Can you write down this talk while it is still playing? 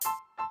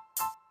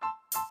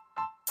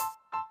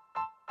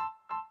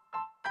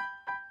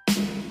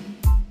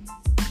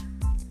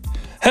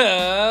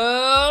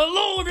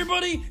Hello,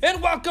 everybody,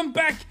 and welcome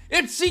back.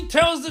 It's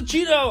C-Tails the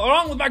Cheeto,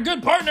 along with my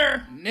good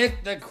partner,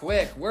 Nick the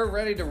Quick. We're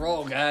ready to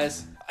roll,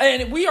 guys.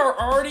 and we are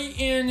already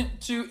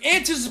into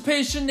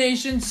Anticipation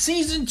Nation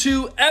Season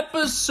 2,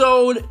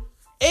 Episode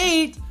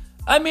 8.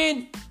 I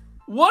mean,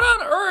 what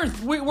on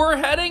earth? We're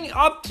heading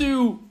up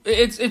to,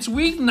 it's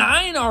week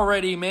 9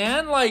 already,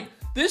 man. Like,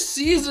 this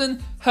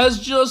season has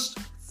just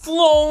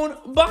flown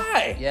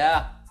by.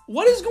 Yeah.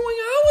 What is going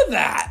on with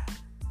that?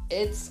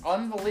 It's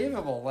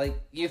unbelievable.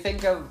 Like, you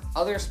think of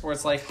other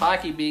sports like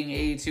hockey being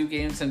 82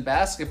 games and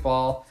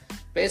basketball.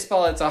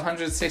 Baseball, it's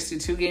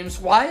 162 games.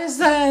 Why is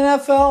the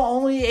NFL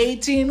only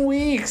 18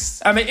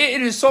 weeks? I mean,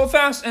 it is so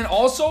fast, and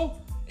also,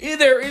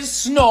 there is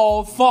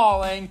snow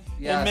falling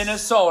Yes. in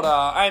Minnesota.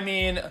 I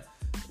mean,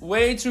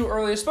 way too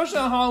early, especially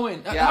on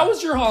Halloween. Yeah. How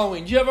was your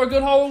Halloween? Did you have a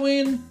good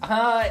Halloween?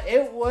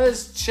 It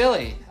was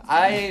chilly.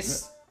 I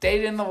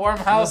stayed in the warm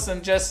house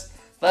and just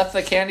left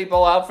the candy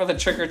bowl out for the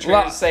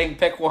trick-or-treaters saying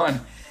pick one.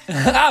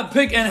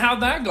 Pick, and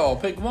how'd that go?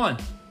 Pick one.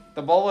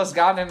 The bowl was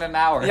gone in an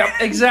hour.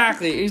 Yep,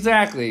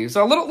 exactly.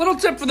 So a little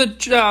tip for the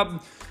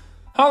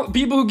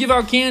people who give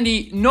out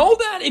candy. Know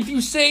that if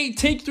you say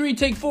take 3,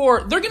 take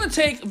 4, they're going to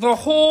take the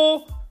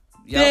whole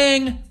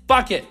thing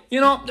bucket.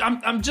 You know,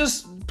 I'm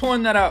just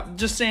pulling that out,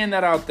 just saying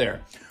that out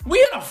there. We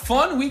had a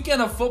fun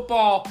weekend of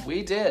football.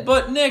 We did.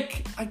 But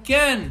Nick,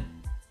 again,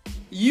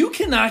 you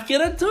cannot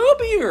get a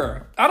dub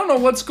here. I don't know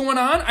what's going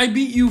on. I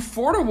beat you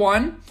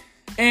 4-1,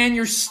 and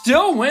you're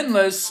still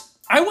winless.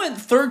 I went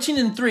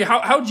 13-3.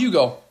 How'd you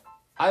go?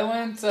 I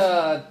went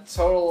a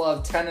total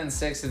of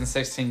 10-6 in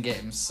 16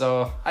 games,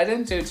 so I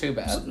didn't do too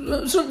bad.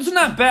 So it's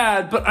not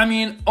bad, but I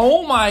mean,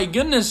 oh my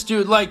goodness,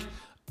 dude. Like,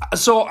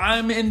 so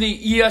I'm in the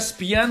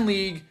ESPN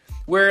league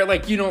where,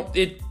 like, you know,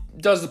 it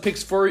does the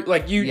picks for,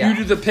 like, you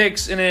do the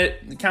picks and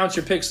it counts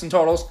your picks and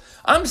totals.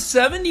 I'm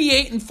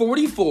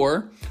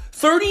 78-44,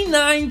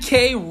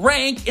 39K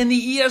rank in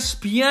the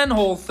ESPN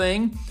whole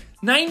thing,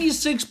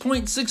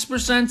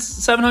 96.6%,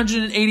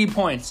 780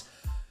 points.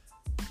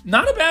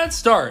 Not a bad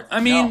start. I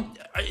mean,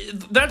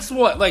 that's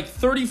what, like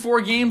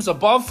 34 games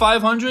above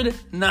 500.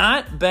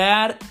 Not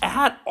bad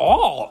at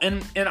all.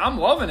 And I'm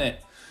loving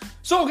it.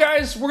 So,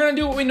 guys, we're going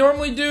to do what we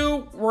normally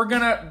do. We're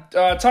going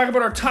to talk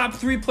about our top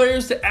 3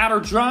 players to add or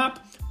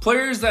drop.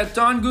 Players that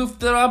done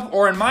goofed it up.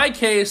 Or in my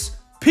case,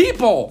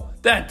 people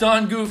that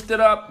done goofed it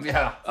up.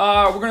 Yeah.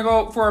 We're going to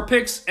go for our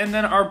picks. And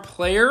then our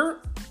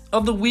player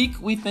of the week,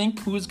 we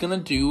think who's going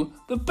to do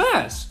the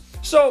best.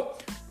 So,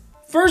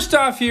 first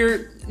off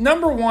here,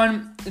 number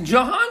 1,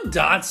 Jahan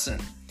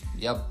Dotson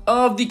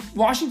of the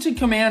Washington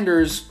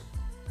Commanders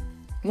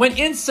went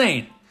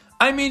insane.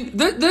 I mean,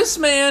 this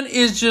man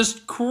is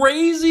just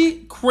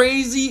crazy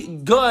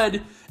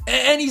good,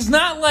 and he's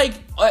not like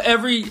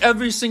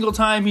every single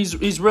time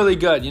he's really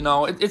good. You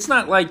know, it's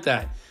not like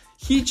that.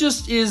 He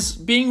just is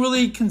being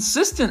really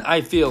consistent,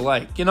 I feel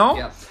like, you know?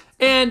 Yeah.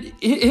 And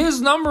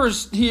his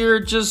numbers here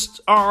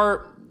just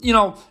are, you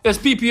know, it's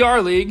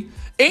PPR league,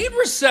 8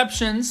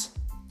 receptions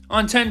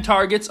on 10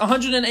 targets,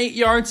 108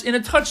 yards, and a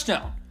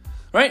touchdown,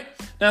 right?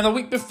 Now, the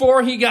week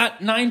before, he got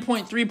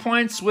 9.3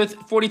 points with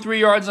 43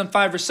 yards on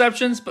 5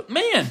 receptions. But,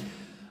 man,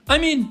 I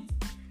mean,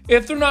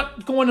 if they're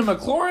not going to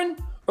McLaurin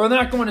or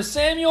they're not going to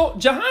Samuel,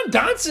 Jahan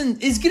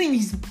Dotson is getting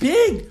these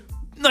big,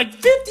 like,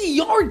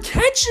 50-yard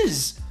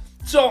catches.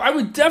 So I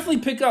would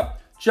definitely pick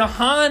up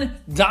Jahan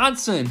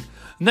Dotson.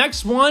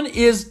 Next one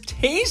is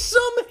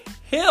Taysom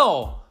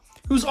Hill,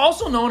 who's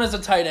also known as a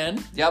tight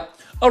end. Yep.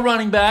 A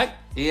running back.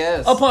 He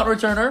is. A punt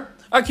returner.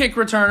 A kick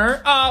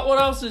returner. What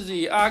else is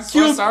he?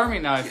 Swiss Army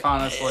knife,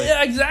 honestly.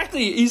 Yeah,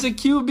 exactly. He's a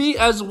QB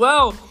as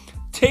well.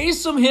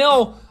 Taysom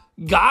Hill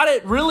got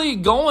it really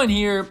going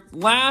here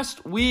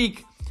last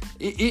week.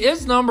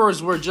 His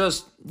numbers were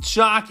just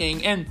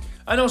shocking. And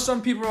I know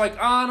some people are like,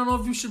 I don't know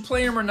if you should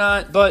play him or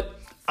not. But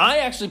I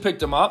actually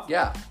picked him up.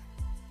 Yeah.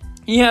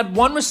 He had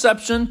 1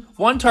 reception,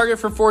 1 target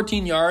for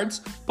 14 yards.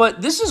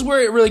 But this is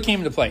where it really came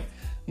into play.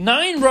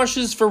 9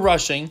 rushes for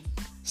rushing.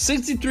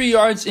 63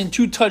 yards and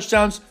 2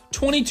 touchdowns,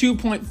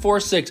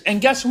 22.46.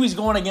 And guess who he's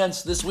going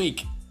against this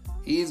week?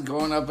 He's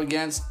going up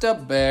against the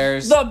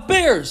Bears. The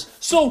Bears.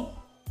 So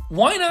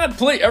why not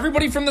play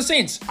everybody from the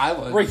Saints? I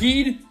would.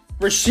 Rashid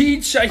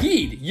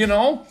Shaheed, you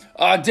know,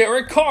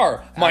 Derek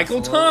Carr, Michael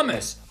Absolutely.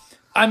 Thomas.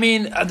 I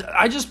mean,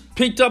 I just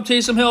picked up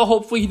Taysom Hill.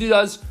 Hopefully he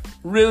does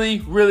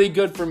really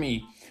good for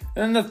me.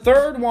 And the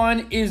third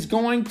one is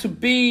going to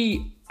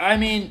be, I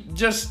mean,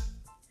 just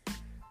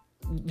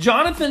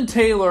Jonathan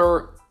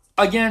Taylor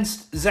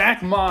against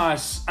Zach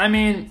Moss. I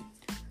mean,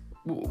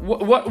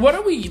 what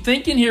are we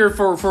thinking here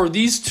for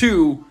these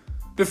two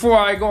before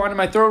I go on to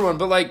my third one?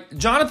 But like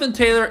Jonathan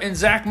Taylor and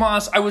Zach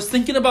Moss, I was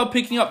thinking about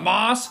picking up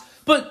Moss,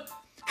 but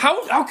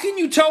how can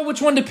you tell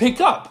which one to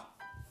pick up?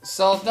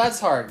 So that's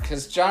hard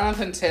because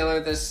Jonathan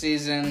Taylor this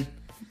season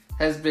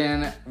has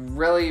been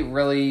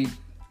really,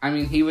 I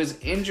mean, he was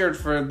injured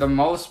for the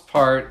most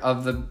part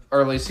of the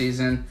early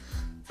season,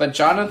 but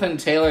Jonathan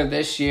Taylor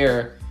this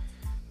year,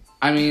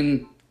 I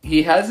mean,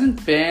 he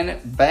hasn't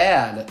been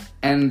bad.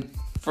 And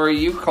for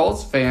you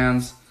Colts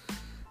fans,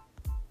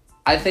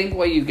 I think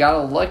what you got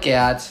to look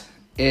at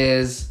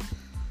is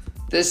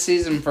this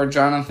season for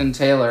Jonathan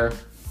Taylor.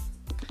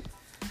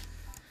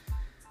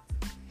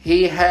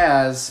 He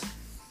has,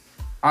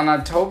 on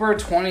October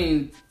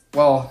 20,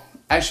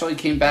 actually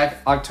came back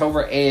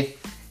October 8th,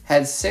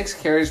 had 6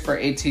 carries for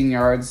 18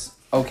 yards.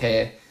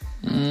 Okay.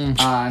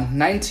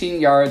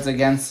 19 yards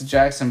against the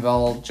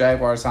Jacksonville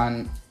Jaguars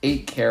on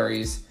 8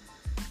 carries.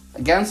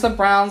 Against the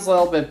Browns, a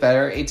little bit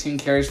better, 18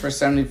 carries for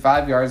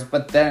 75 yards.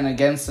 But then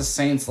against the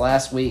Saints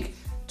last week,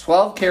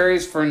 12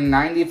 carries for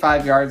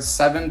 95 yards,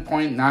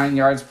 7.9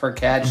 yards per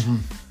catch.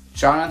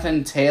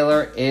 Jonathan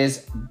Taylor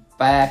is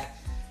back.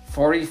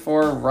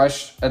 44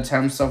 rush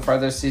attempts so far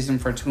this season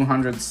for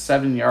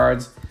 207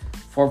 yards,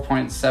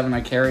 4.7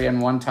 a carry,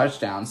 and 1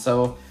 touchdown.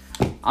 So,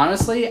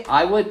 honestly,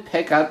 I would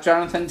pick up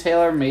Jonathan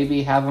Taylor,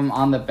 maybe have him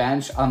on the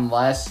bench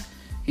unless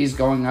he's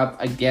going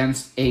up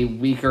against a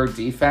weaker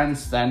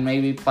defense. Then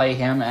maybe play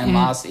him and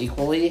Moss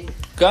equally.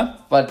 Okay.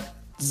 But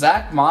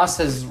Zach Moss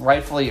has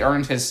rightfully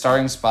earned his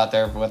starting spot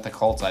there with the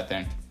Colts, I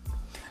think.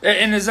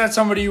 And is that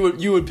somebody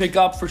you would pick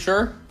up for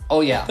sure?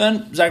 Oh, yeah.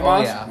 Then Zach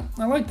Moss? Yeah.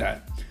 I like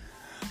that.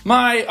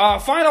 My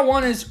final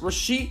one is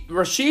Rashid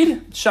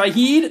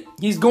Shaheed.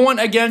 He's going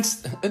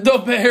against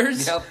the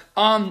Bears.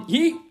 Yep.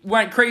 He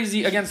went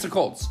crazy against the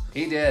Colts.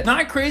 He did.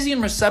 Not crazy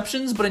in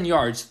receptions, but in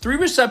yards. 3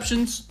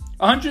 receptions,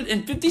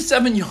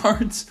 157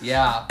 yards,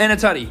 Yeah. and a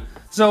tutty.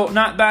 So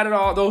not bad at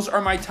all. Those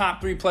are my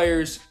top 3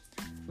 players.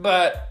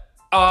 But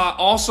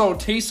also,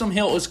 Taysom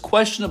Hill is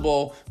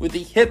questionable with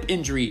the hip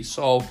injury.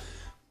 So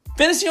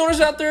fantasy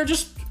owners out there,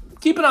 just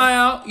keep an eye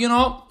out,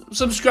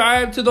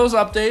 subscribe to those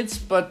updates.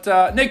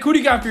 But Nick, who do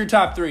you got for your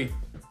top 3?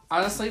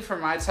 Honestly, for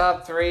my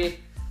top 3,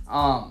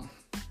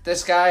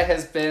 this guy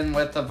has been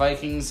with the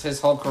Vikings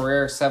his whole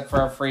career except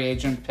for a free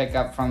agent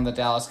pickup from the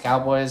Dallas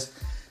Cowboys.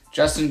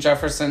 Justin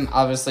Jefferson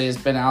obviously has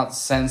been out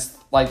since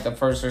like the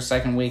first or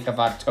second week of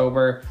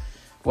October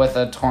with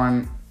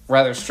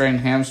a strained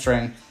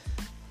hamstring.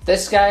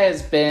 This guy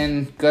has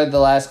been good the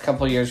last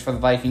couple years for the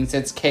Vikings.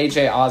 It's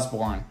KJ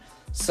Osborne.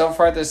 So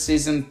far this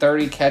season,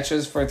 30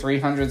 catches for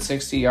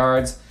 360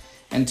 yards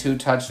and 2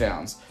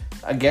 touchdowns.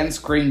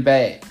 Against Green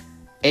Bay,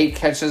 8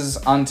 catches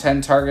on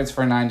 10 targets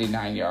for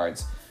 99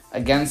 yards.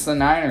 Against the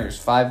Niners,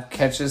 5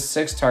 catches,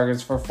 6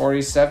 targets for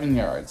 47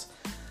 yards.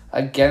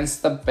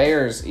 Against the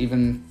Bears,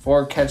 even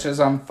 4 catches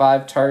on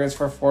 5 targets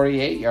for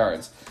 48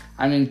 yards.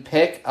 I mean,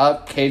 pick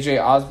up KJ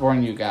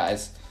Osborne, you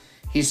guys.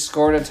 He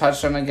scored a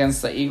touchdown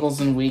against the Eagles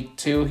in Week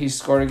 2. He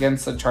scored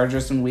against the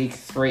Chargers in Week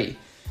 3.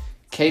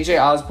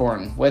 KJ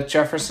Osborne, with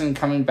Jefferson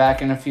coming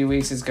back in a few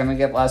weeks, is going to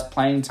get less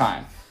playing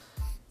time.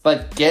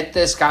 But get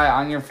this guy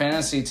on your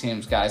fantasy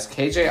teams, guys.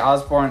 KJ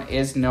Osborne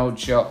is no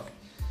joke.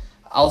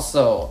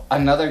 Also,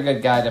 another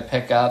good guy to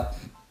pick up.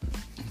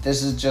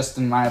 This is just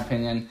in my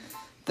opinion.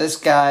 This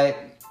guy,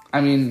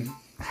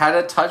 had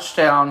a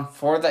touchdown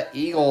for the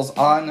Eagles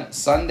on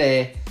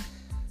Sunday.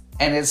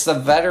 And it's the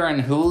veteran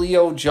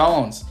Julio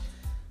Jones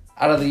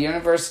out of the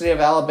University of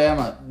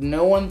Alabama.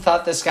 No one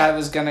thought this guy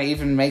was going to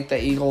even make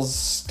the Eagles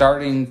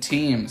starting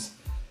teams.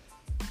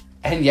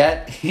 And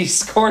yet, he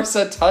scores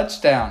a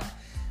touchdown.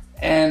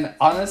 And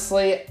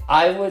honestly,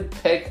 I would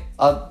pick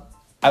up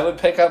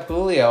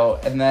Julio.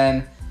 And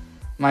then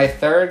my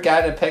third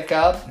guy to pick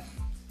up,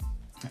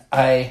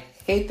 I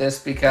hate this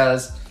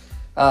because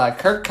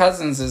Kirk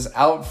Cousins is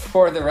out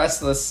for the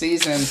rest of the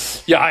season.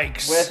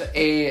 Yikes. With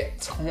a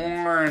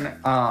torn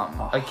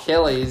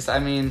Achilles.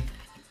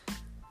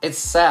 It's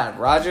sad.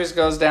 Rodgers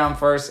goes down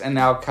first and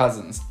now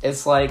Cousins.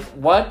 It's like,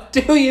 what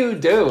do you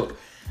do?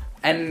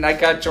 And I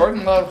got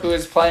Jordan Love, who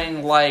is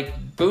playing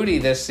like booty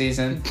this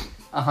season.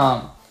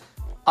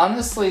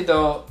 Honestly,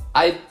 though,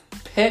 I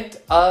picked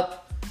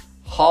up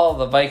Hall,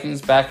 the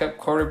Vikings backup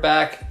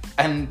quarterback,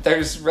 and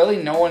there's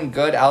really no one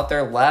good out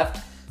there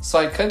left. So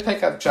I could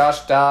pick up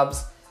Josh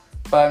Dobbs,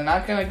 but I'm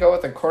not going to go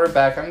with a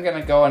quarterback. I'm going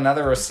to go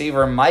another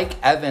receiver, Mike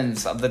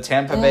Evans of the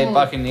Tampa Bay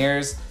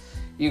Buccaneers.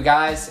 You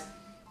guys,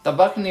 the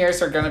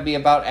Buccaneers are going to be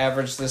about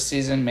average this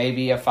season,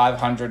 maybe a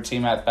 500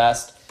 team at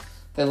best.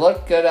 They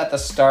look good at the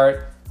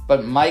start,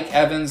 but Mike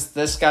Evans,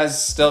 this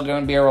guy's still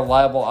going to be a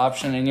reliable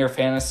option in your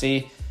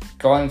fantasy.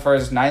 Going for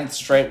his 9th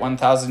straight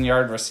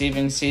 1,000-yard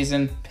receiving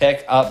season,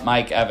 pick up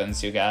Mike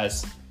Evans, you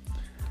guys.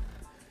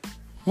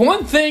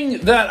 One thing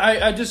that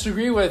I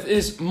disagree with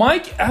is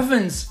Mike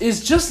Evans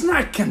is just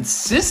not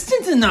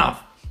consistent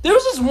enough. There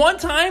was this one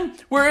time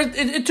where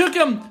it took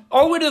him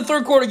all the way to the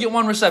third quarter to get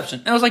 1 reception.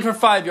 And it was like for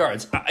 5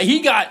 yards. He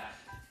got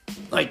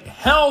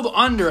held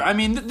under.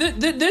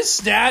 This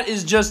stat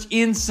is just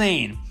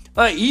insane.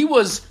 He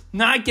was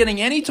not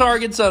getting any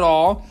targets at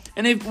all.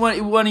 And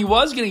when he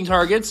was getting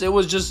targets, it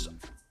was just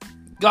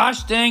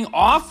gosh dang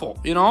awful,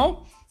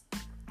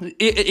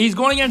 He's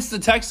going against the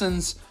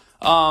Texans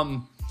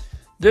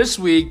this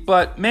week,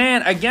 but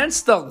man,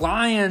 against the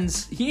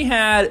Lions,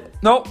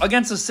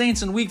 against the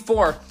Saints in Week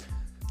 4,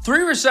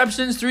 3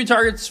 receptions, 3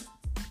 targets,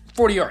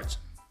 40 yards.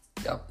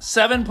 Yep.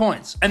 7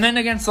 points. And then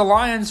against the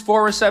Lions,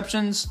 4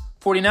 receptions,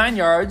 49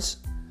 yards.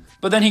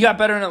 But then he got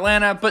better in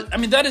Atlanta. But,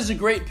 that is a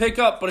great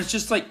pickup, but it's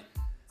just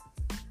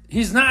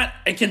he's not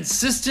a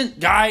consistent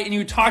guy, and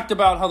you talked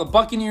about how the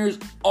Buccaneers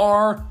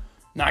are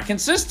not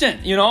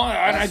consistent. You know,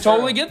 I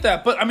totally get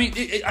that. But, I mean,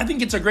 I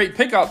think it's a great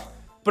pickup,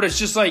 but it's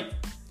just like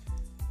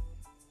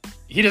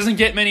he doesn't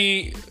get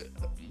many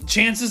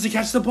chances to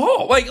catch the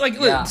ball. Like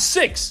Yeah.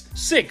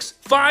 6,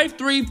 5,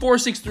 3, 4,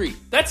 6, 3.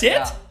 That's it?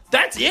 Yeah.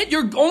 That's it?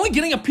 You're only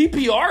getting a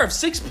PPR of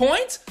 6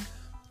 points?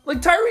 Like,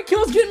 Tyreek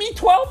Hill's getting me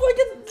 12 a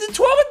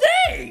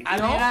day. I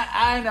mean,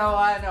 I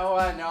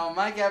know.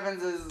 Mike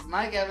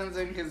Evans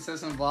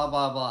inconsistent, blah,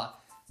 blah, blah.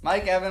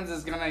 Mike Evans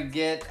is going to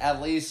get at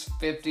least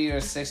 50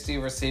 or 60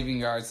 receiving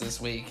yards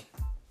this week.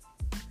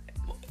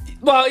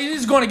 Well,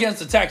 he's going against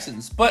the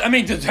Texans. But, I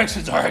mean, the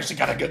Texans are actually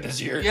kind of good this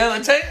year. Yeah,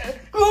 the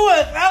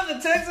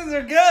Texans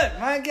are good.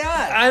 My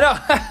God. I know.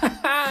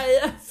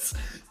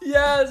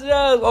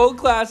 Yes. Old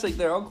classic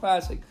there. Old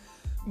classic.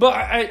 But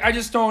I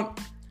just don't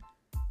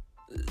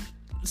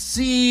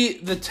see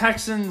the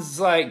Texans,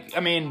 like,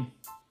 I mean,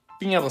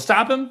 being able to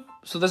stop him.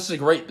 So this is a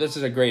great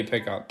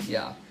pickup.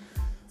 Yeah.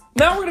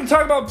 Now we're going to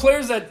talk about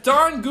players that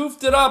darn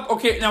goofed it up.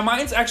 Okay, now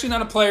mine's actually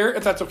not a player,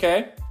 if that's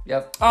okay.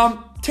 Yep.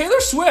 Taylor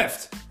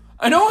Swift.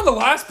 I know in the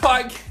last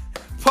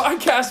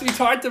podcast we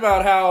talked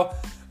about how,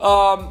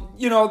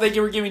 they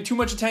were giving too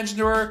much attention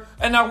to her,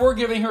 and now we're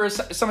giving her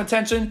some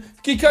attention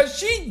because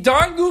she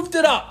darn goofed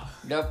it up.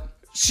 Yep.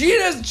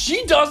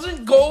 She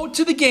doesn't go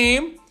to the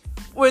game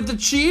with the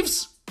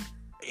Chiefs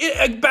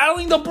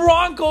battling the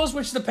Broncos,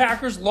 which the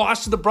Packers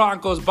lost to the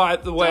Broncos, by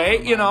the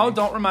way.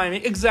 Don't remind me.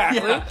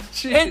 Exactly. Yeah,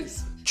 and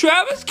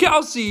Travis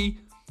Kelce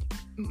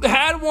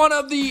had one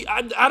of the,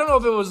 I don't know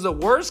if it was the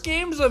worst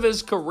games of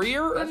his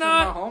career or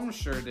not. What Mahomes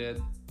sure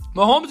did.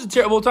 Mahomes is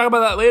terrible. We'll talk about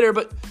that later,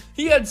 but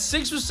he had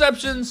 6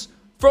 receptions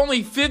for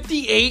only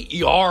 58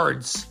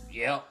 yards.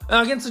 Yep.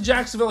 Against the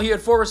Jacksonville, he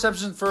had 4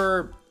 receptions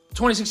for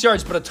 26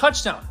 yards, but a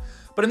touchdown.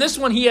 But in this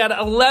one, he had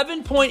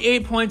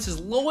 11.8 points, his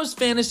lowest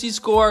fantasy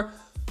score.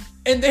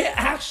 And they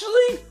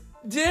actually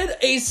did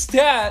a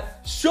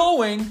stat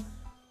showing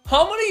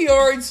how many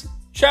yards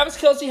Travis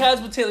Kelce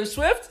has with Taylor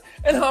Swift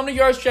and how many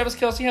yards Travis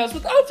Kelce has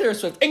without Taylor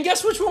Swift. And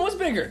guess which one was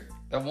bigger?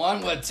 The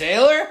one with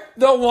Taylor?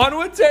 The one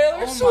with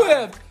Taylor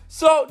Swift.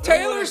 So,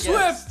 Taylor would've Swift,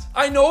 guessed?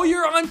 I know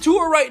you're on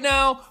tour right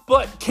now,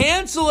 but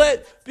cancel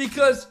it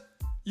because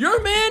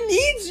your man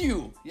needs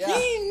you. Yeah.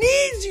 He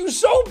needs you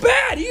so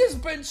bad. He has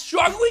been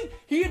struggling.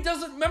 He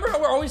doesn't, remember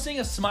how we're always seeing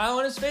a smile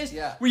on his face?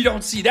 Yeah. We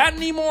don't see that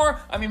anymore.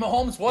 I mean,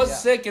 Mahomes was Yeah.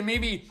 sick, and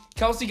maybe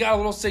Kelce got a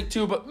little sick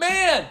too, but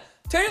man,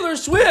 Taylor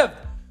Swift,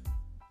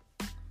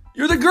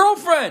 you're the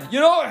girlfriend.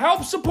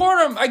 Help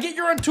support him. I get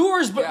you're on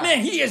tours, but Yeah. man,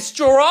 he is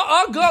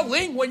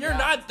struggling when you're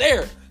not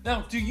there.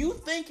 Now, do you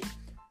think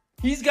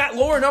he's got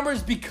lower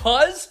numbers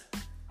because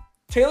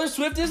Taylor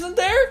Swift isn't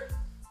there?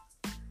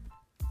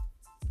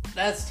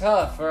 That's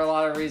tough for a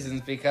lot of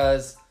reasons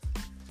because,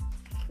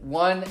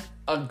 one,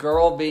 a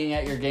girl being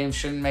at your game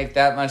shouldn't make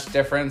that much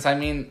difference. I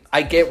mean,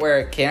 I get where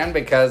it can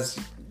because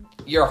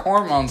your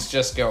hormones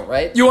just go,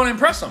 right? You want to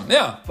impress him,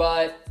 yeah.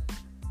 But,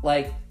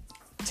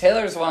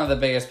 Taylor's one of the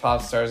biggest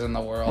pop stars in the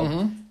world.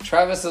 Mm-hmm.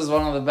 Travis is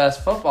one of the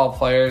best football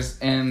players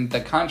in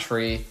the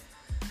country.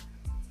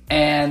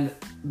 And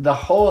the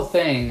whole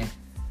thing,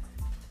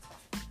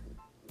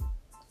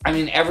 I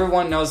mean,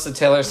 everyone knows the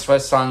Taylor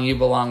Swift song, You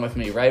Belong With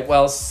Me, right?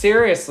 Well,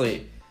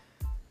 seriously,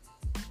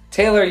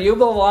 Taylor, you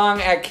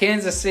belong at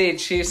Kansas City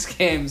Chiefs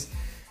games.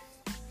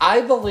 I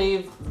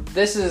believe,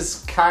 this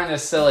is kind of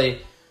silly,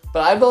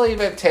 but I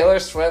believe if Taylor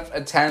Swift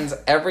attends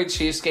every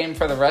Chiefs game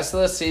for the rest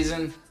of the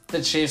season,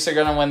 the Chiefs are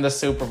going to win the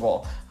Super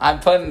Bowl. I'm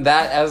putting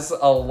that as a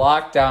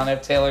lockdown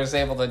if Taylor's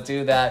able to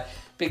do that.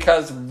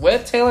 Because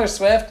with Taylor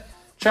Swift,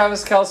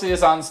 Travis Kelce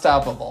is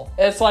unstoppable.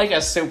 It's like a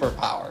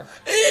superpower.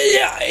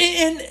 Yeah,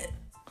 and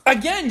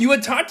again, you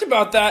had talked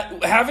about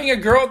that, having a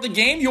girl at the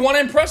game, you want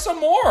to impress him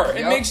more.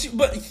 It makes you,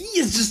 but he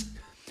is just,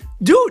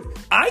 dude,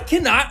 I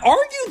cannot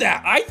argue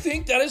that. I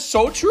think that is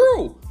so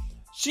true.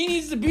 She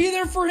needs to be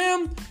there for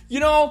him.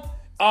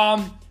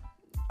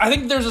 I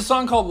think there's a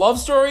song called Love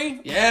Story.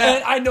 Yeah.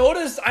 And I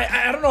noticed,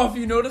 I don't know if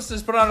you noticed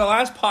this, but on the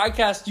last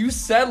podcast, you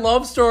said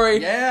Love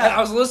Story. Yeah. And I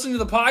was listening to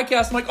the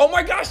podcast. I'm like, oh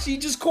my gosh, she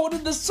just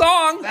quoted this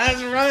song.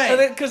 That's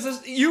right.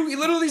 Because you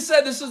literally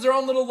said this is their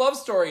own little love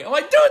story. I'm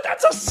like, dude,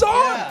 that's a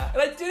song. Yeah.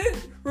 And I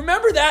didn't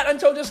remember that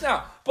until just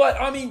now. But,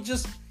 I mean,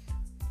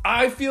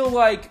 I feel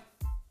like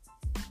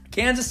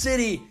Kansas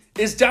City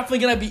is definitely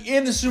going to be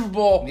in the Super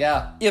Bowl.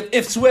 Yeah.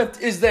 If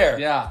Swift is there.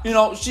 Yeah.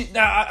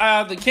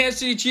 The Kansas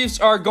City Chiefs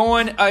are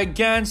going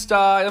against,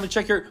 let me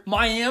check here,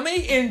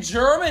 Miami in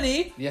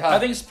Germany. Yeah. I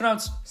think it's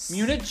pronounced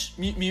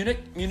Munich,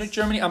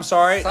 Germany. I'm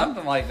sorry.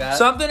 Something like that.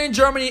 Something in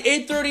Germany,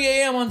 8:30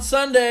 a.m. on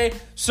Sunday.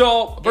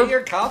 So get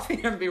your coffee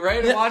and be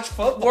ready to watch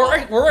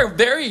football. We're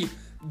very,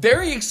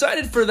 very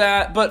excited for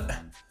that, but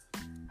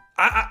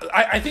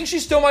I think she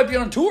still might be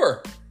on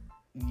tour.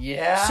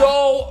 Yeah.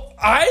 So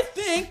I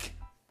think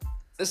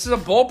this is a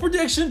bold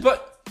prediction,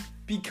 but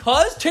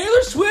because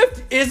Taylor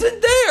Swift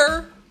isn't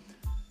there,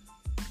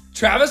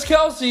 Travis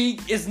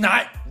Kelce is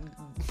not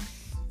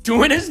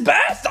doing his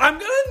best. I'm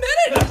going to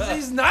admit it.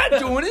 He's not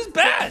doing his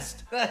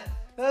best.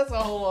 That's a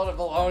whole lot of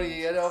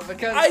baloney,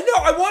 because I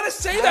know. I want to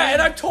say that,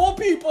 and I've told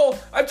people,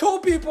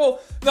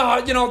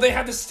 no, they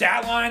have the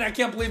stat line. I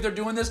can't believe they're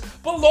doing this.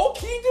 But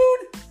low-key,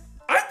 dude,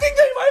 I think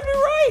they might be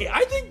right.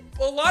 I think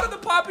a lot of the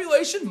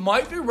population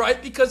might be right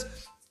because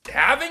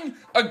having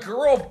a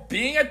girl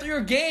being at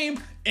your game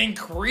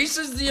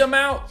increases the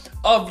amount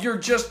of you're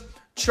just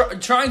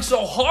trying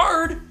so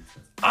hard.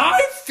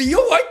 I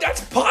feel like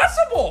that's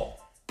possible.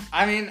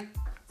 I mean,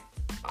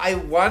 I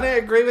want to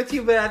agree with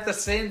you, but at the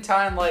same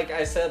time, like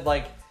I said,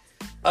 like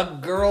a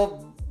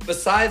girl,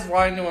 besides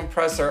wanting to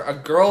impress her, a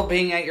girl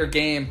being at your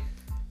game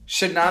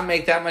should not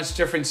make that much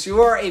difference.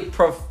 You are a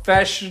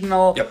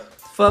professional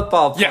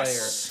football player.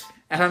 Yes.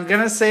 And I'm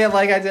going to say it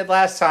like I did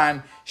last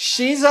time.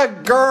 She's a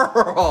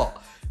girl.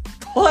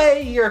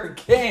 Play your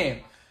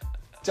game.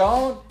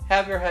 Don't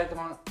have your head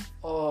going,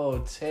 oh,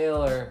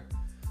 Taylor.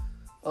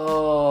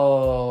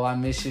 Oh, I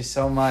miss you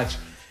so much.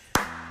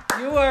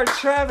 You are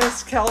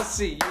Travis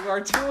Kelce. You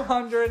are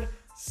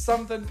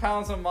 200-something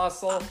pounds of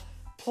muscle.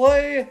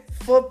 Play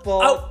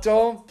football. Oh.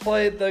 Don't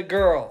play the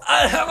girl.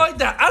 I like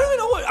that. I don't even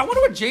know I wonder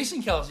what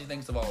Jason Kelce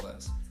thinks of all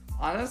this.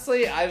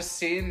 Honestly, I've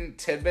seen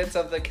tidbits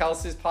of the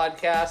Kelce's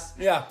podcast.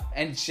 Yeah.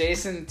 And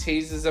Jason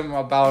teases him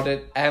about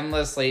it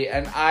endlessly.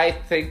 And I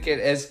think it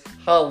is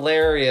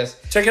hilarious.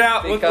 Check it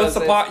out. What's the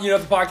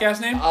the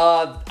podcast name?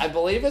 I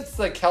believe it's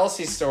the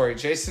Kelce Story.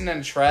 Jason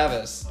and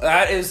Travis.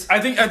 That is. I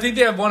think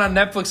they have one on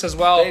Netflix as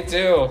well. They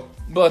do.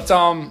 But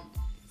I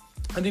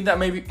think that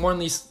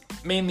mainly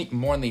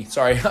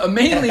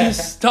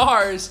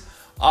stars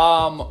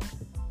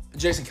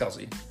Jason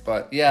Kelce.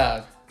 But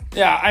yeah.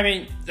 Yeah, I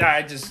mean,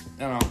 I don't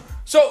know.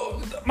 So,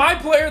 my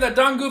player that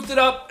done goofed it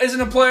up isn't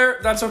a player.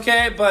 That's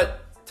okay. But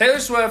Taylor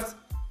Swift,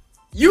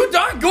 you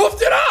done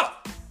goofed it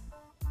up.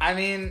 I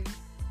mean,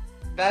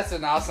 that's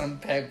an awesome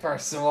pick,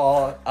 first of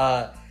all.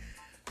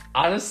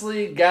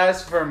 Honestly,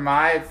 guys, for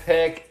my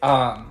pick,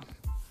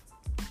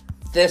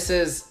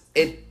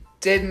 it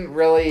didn't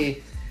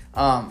really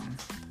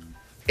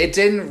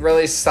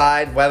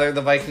side whether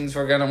the Vikings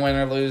were going to win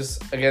or lose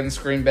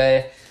against Green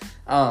Bay.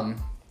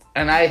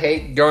 And I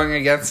hate going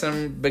against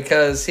him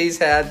because he's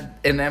had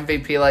an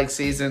MVP-like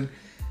season.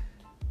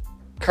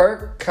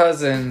 Kirk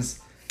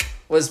Cousins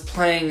was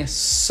playing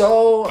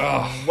so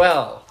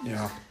well.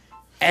 Yeah.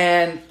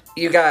 And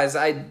you guys,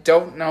 I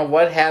don't know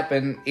what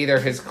happened. Either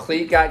his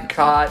cleat got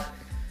caught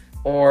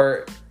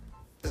or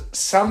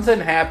something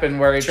happened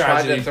where he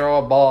tried to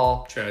throw a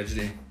ball.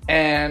 Tragedy.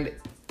 And,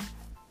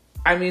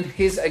 I mean,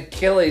 his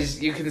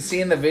Achilles, you can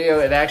see in the video,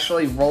 it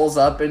actually rolls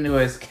up into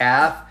his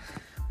calf.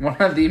 One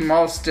of the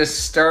most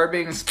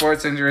disturbing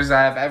sports injuries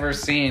I have ever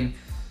seen.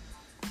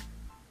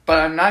 But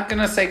I'm not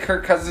going to say,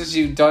 Kirk Cousins,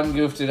 you done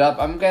goofed it up.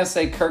 I'm going to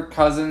say, Kirk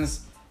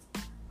Cousins,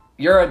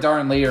 you're a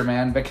darn leader,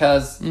 man.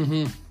 Because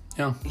though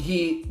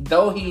he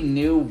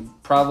knew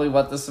probably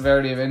what the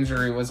severity of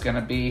injury was going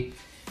to be,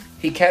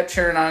 he kept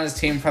cheering on his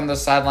team from the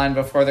sideline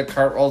before the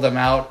cart rolled him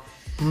out.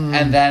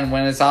 And then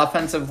when his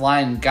offensive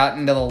line got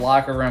into the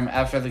locker room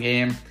after the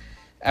game,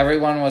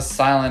 everyone was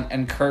silent,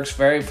 and Kirk's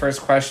very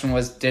first question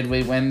was, did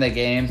we win the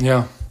game?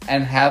 Yeah.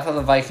 And half of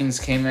the Vikings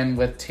came in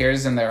with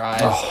tears in their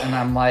eyes. And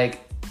I'm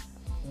like,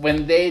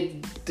 when they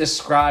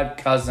described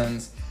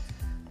Cousins,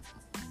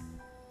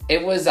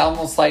 it was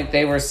almost like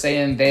they were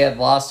saying they had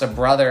lost a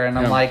brother. And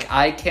I'm like,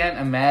 I can't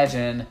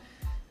imagine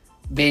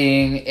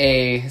being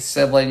a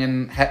sibling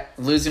and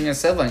losing a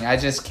sibling. I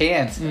just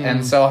can't.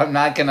 And so I'm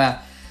not going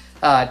to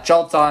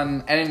jolt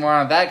on any more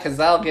on that because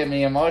that'll get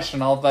me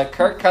emotional. But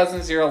Kirk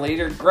Cousins, you're a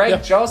leader.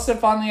 Greg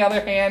Joseph, on the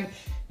other hand,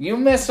 you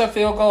missed a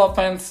field goal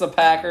against the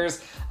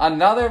Packers.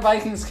 Another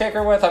Vikings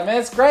kicker with a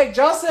miss. Greg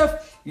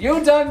Joseph,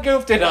 you done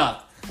goofed it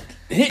up.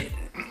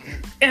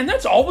 And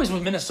that's always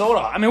with Minnesota.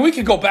 I mean, we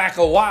could go back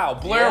a while.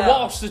 Blair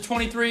Walsh, the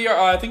 23-yard,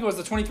 I think it was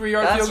the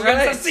 23-yard field goal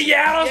against the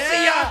Seattle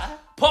Seahawks.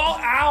 Paul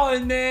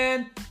Allen,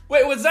 man.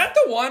 Wait, was that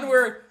the one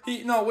where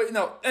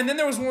no. And then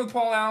there was one with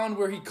Paul Allen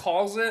where he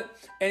calls it,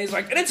 and he's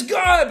like, and it's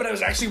good, but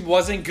it actually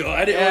wasn't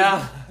good.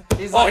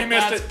 He's like, he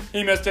missed it.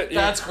 He missed it.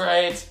 That's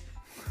great.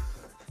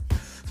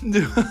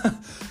 I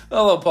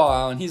love Paul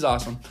Allen. He's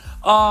awesome.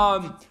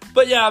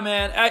 But yeah,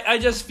 man, I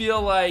just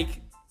feel like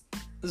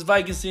this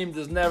Vikings team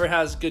just never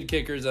has good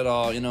kickers at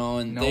all,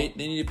 and they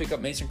need to pick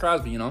up Mason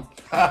Crosby,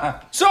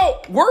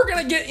 So, we're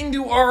going to get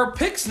into our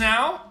picks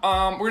now.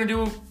 We're going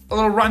to do a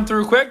little run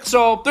through quick.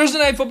 So, Thursday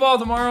Night Football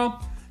tomorrow.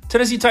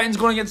 Tennessee Titans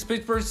going against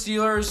Pittsburgh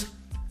Steelers.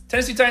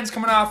 Tennessee Titans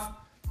coming off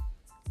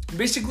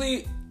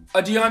basically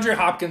a DeAndre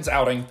Hopkins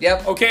outing.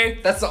 Yep. Okay?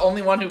 That's the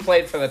only one who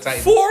played for the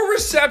Titans. 4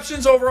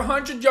 receptions, over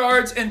 100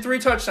 yards, and 3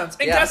 touchdowns.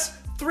 And guess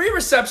 3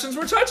 receptions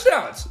were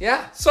touchdowns.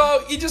 Yeah.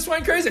 So he just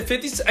went crazy. Like a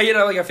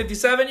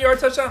 57-yard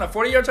touchdown, a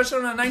 40-yard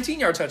touchdown, and a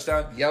 19-yard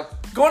touchdown.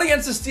 Yep. Going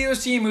against the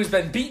Steelers team who's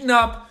been beaten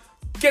up.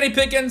 Kenny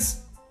Pickett,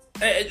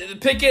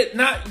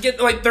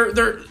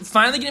 they're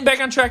finally getting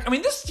back on track. I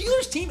mean, this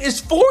Steelers team is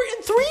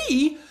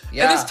 4-3.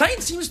 Yeah. And this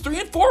Titans team is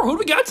 3-4. Who do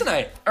we got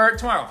tonight? Or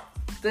tomorrow?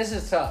 This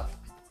is tough.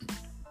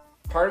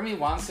 Part of me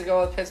wants to go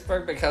with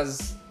Pittsburgh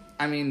because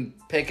I mean,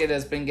 Pickett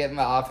has been getting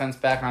the offense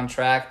back on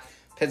track.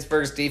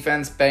 Pittsburgh's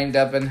defense banged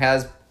up and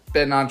has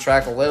been on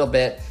track a little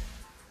bit.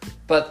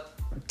 But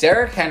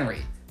Derrick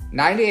Henry,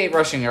 98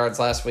 rushing yards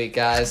last week,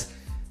 guys.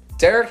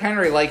 Derrick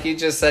Henry, like you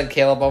just said,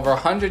 Caleb, over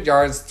 100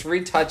 yards,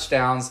 3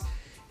 touchdowns.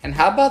 And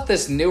how about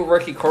this new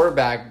rookie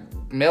quarterback,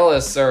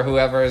 Millis, or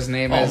whoever his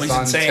name is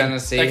on insane.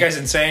 Tennessee? That guy's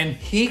insane.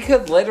 He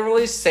could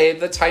literally save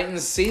the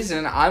Titans'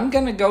 season. I'm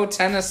going to go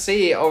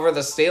Tennessee over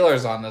the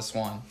Steelers on this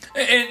one.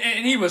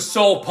 And he was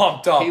so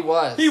pumped up. He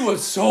was. He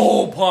was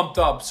so pumped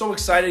up. So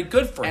excited.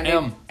 Good for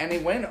him. And he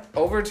went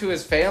over to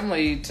his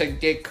family to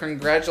get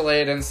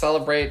congratulated and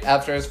celebrate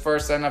after his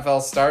first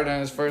NFL start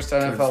and his first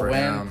NFL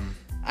win. Him.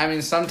 I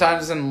mean,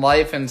 sometimes in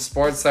life and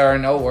sports there are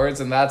no words,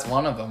 and that's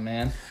one of them,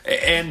 man.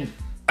 And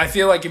I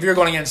feel like if you're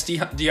going against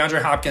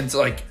DeAndre Hopkins,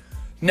 like,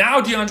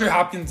 now DeAndre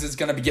Hopkins is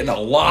going to be getting a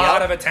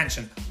lot of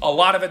attention. A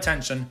lot of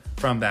attention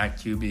from that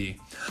QB.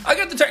 I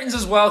got the Titans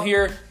as well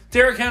here.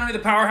 Derrick Henry, the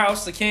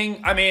powerhouse, the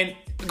king. I mean,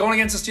 going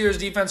against the Steelers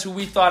defense, who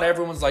we thought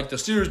everyone's like, the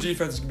Steelers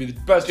defense is going to be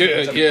the best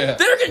defense. Yeah.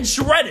 They're getting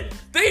shredded.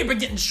 They've been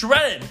getting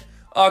shredded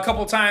a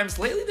couple times.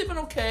 Lately, they've been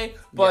okay.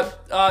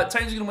 But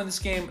Titans are going to win this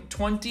game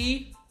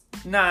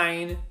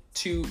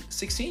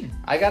 29-16.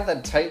 I got the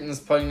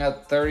Titans putting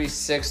up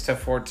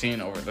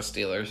 36-14 over the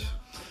Steelers.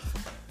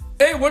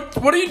 Hey, what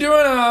are you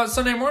doing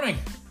Sunday morning?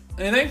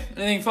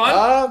 Anything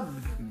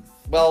fun?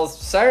 Well,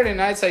 Saturday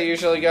nights I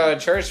usually go to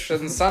church,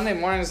 and Sunday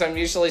mornings I'm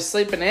usually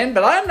sleeping in,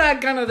 but I'm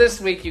not gonna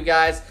this week, you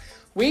guys.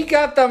 We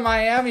got the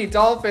Miami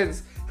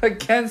Dolphins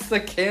against the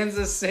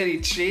Kansas City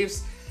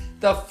Chiefs.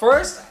 The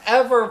first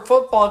ever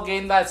football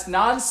game that's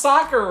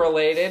non-soccer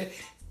related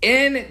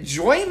in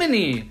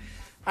Germany.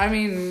 I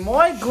mean,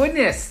 my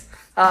goodness.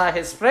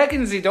 His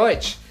sprechen Sie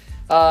Deutsch.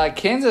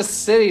 Kansas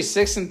City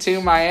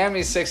 6-2, Miami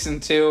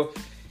 6-2.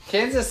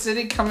 Kansas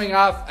City coming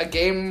off a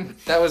game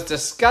that was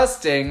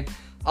disgusting.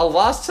 A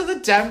loss to the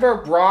Denver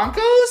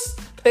Broncos?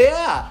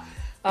 Yeah.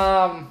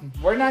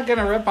 We're not going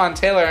to rip on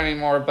Taylor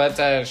anymore,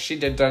 but she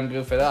done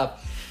goof it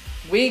up.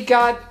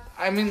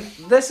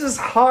 This is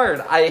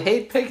hard. I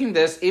hate picking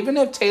this. Even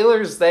if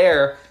Taylor's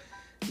there,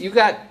 you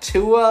got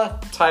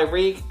Tua,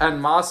 Tyreek,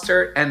 and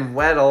Mostert, and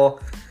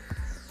Weddle.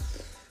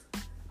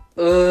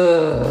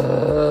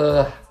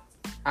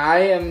 I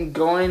am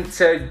going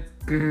to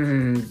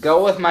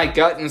go with my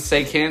gut and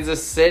say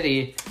Kansas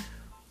City,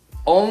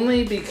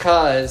 only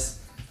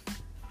because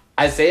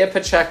Isaiah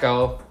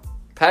Pacheco,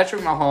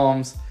 Patrick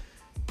Mahomes,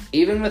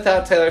 even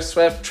without Taylor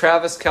Swift,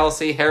 Travis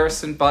Kelce,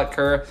 Harrison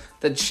Butker,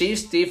 the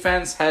Chiefs'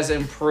 defense has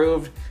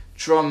improved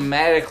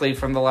dramatically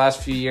from the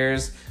last few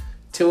years.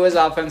 Tua's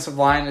offensive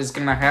line is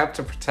going to have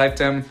to protect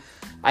him.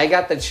 I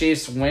got the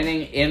Chiefs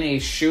winning in a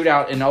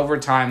shootout in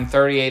overtime,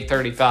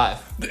 38-35.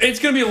 It's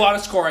going to be a lot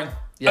of scoring,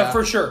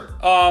 for sure.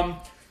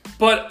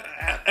 But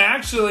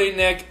actually,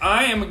 Nick,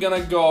 I am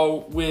going to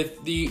go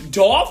with the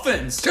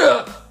Dolphins.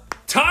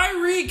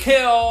 Tyreek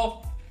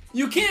Hill,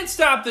 you can't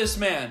stop this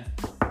man.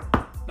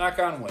 Knock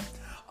on wood.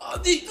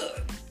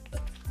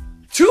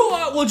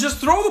 Tua will just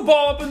throw the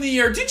ball up in the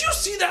air. Did you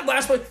see that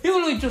last play? He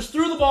literally just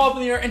threw the ball up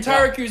in the air, and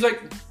Tyreek, he was like,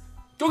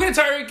 go get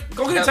it, Tyreek.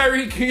 Go get it,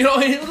 Tyreek. You know,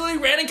 he literally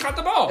ran and caught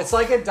the ball. It's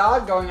like a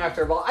dog going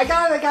after a ball. I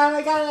got it.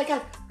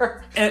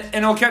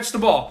 And he'll catch the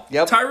ball.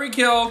 Yep. Tyreek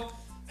Hill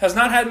has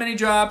not had many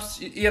drops.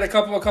 He had a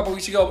couple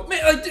weeks ago. But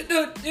man,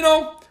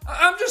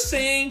 I'm just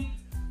saying,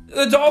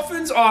 the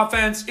Dolphins'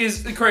 offense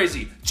is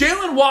crazy.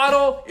 Jalen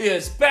Waddle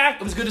is back.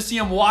 It was good to see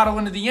him waddle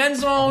into the end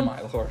zone. Oh,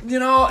 my Lord.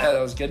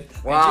 That was good.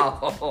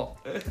 Wow.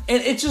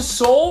 And it's just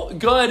so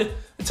good.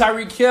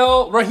 Tyreek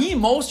Hill. Raheem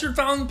Mostert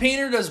found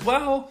painted as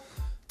well.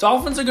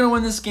 Dolphins are going to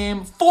win this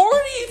game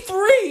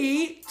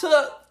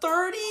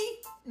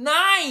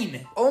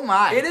 43-39. Oh,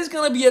 my. It is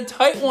going to be a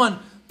tight one.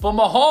 But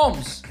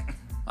Mahomes,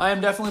 I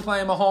am definitely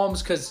playing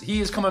Mahomes because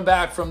he is coming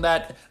back from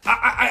that.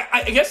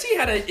 I guess he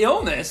had an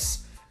illness.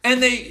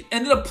 And they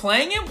ended up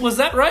playing him? Was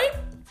that right?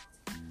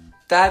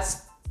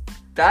 That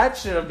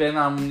should have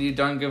been you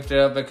done goofed it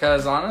up,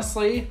 because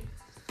honestly,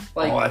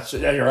 like,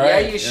 you're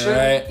right. Yeah,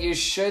 you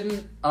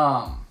shouldn't.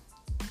 I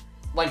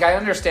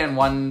understand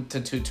 1 to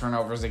 2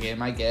 turnovers a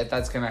game. I get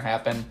that's gonna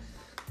happen,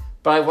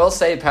 but I will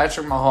say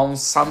Patrick Mahomes,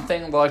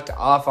 something looked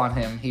off on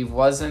him. He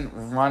wasn't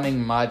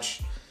running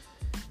much,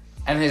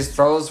 and his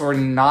throws were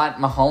not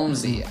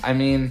Mahomesy. I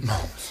mean,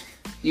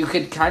 you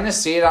could kind of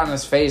see it on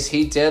his face.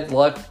 He did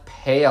look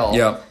pale.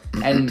 Yep.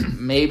 And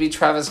maybe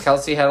Travis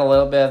Kelce had a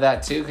little bit of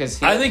that too, because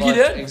he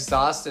looked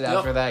exhausted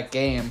after that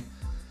game.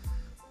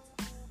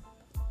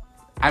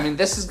 I mean,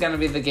 this is going to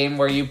be the game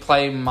where you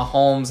play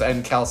Mahomes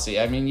and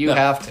Kelce. I mean, you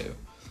have to.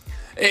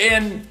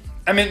 And,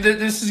 I mean,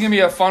 this is going to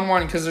be a fun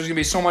one because there's going to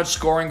be so much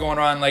scoring going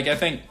on. Like, I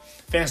think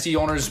fantasy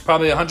owners,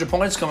 probably 100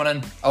 points coming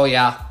in. Oh,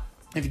 yeah.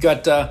 If you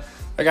got a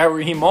guy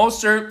Raheem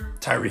Mostert,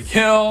 Tyreek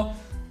Hill,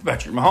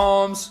 Patrick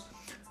Mahomes.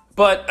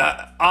 But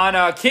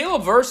on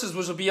Caleb Versus,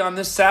 which will be on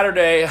this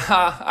Saturday,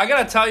 I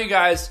got to tell you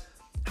guys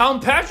how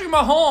Patrick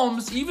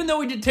Mahomes, even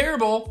though he did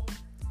terrible,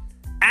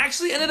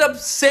 actually ended up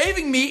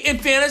saving me in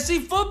fantasy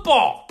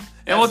football.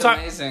 And That's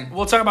amazing.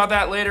 We'll talk about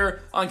that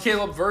later on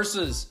Caleb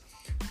Versus.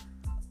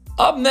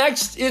 Up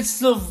next, it's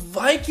the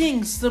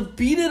Vikings. The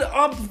beat-it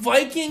up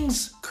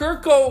Vikings.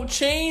 Kirko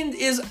Chained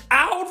is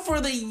out for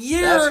the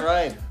year. That's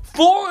right.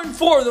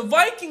 4-4. The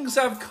Vikings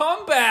have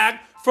come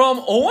back from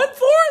 0-4, I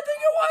think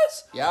it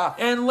was. Yeah.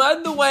 And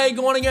led the way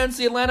going against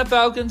the Atlanta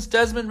Falcons,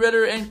 Desmond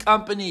Ridder and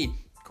company.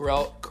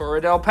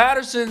 Cordarrelle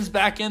Patterson's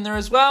back in there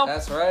as well.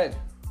 That's right.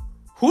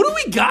 Who do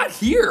we got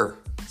here?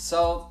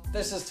 So,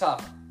 this is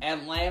tough.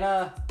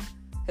 Atlanta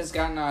has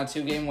gotten on a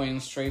 2-game winning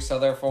streak, so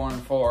they're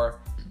 4-4.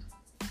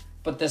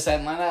 But this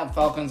Atlanta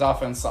Falcons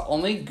offense, the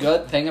only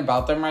good thing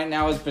about them right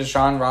now is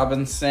Bijan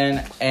Robinson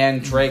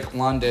and Drake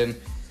London.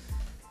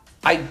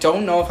 I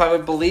don't know if I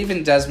would believe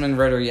in Desmond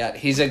Ridder yet.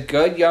 He's a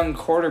good young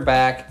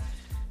quarterback.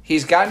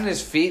 He's gotten his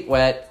feet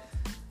wet.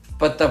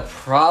 But the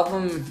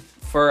problem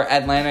for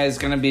Atlanta is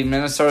going to be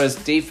Minnesota's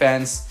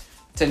defense.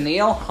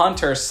 Danielle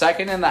Hunter,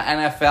 second in the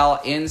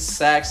NFL in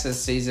sacks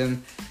this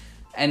season.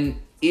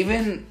 And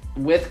even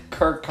with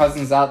Kirk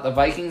Cousins out, the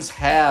Vikings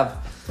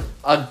have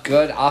a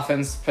good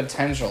offense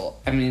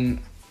potential. I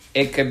mean,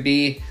 it could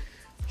be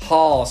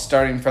Hall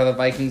starting for the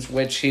Vikings,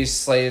 which he's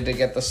slated to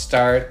get the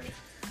start.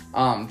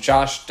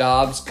 Josh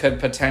Dobbs could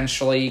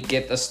potentially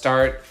get the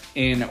start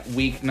in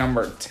week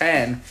number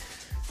 10.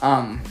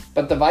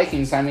 But the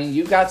Vikings, I mean,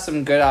 you got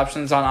some good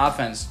options on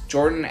offense.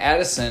 Jordan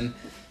Addison,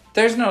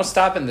 there's no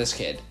stopping this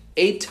kid.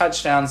 8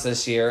 touchdowns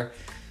this year.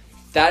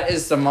 That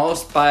is the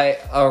most by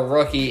a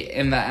rookie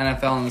in the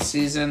NFL in the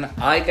season.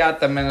 I got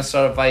the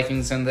Minnesota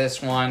Vikings in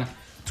this one,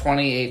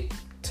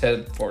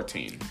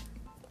 28-14.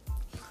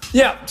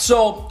 Yeah,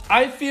 so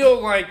I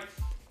feel like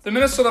the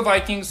Minnesota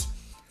Vikings,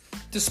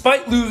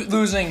 despite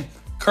losing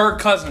Kirk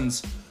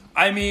Cousins,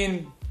 I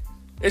mean,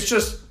 it's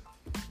just,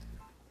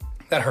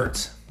 that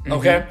hurts,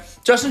 okay?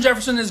 Justin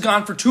Jefferson is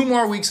gone for 2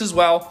 more weeks as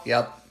well.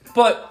 Yep.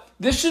 But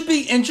this should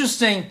be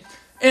interesting,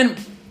 and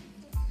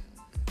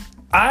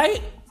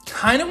I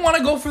kind of want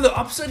to go for the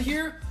upset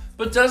here,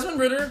 but Desmond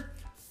Ridder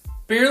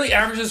barely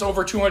averages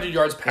over 200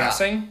 yards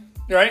passing,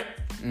 right?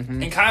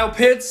 And Kyle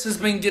Pitts has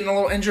been getting a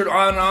little injured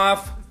on and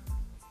off.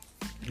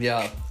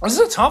 Yeah. This is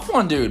a tough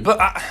one, dude, but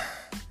I'm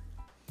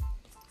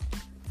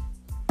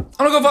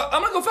gonna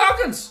go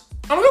Falcons.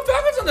 I'm gonna go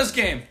Falcons in this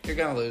game. You're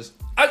going to lose.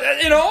 I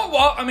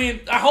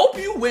hope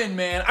you win,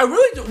 man. I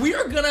really do. We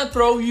are gonna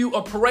throw you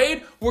a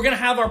parade. We're gonna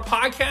have our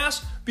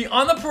podcast be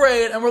on the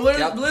parade, and we're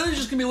literally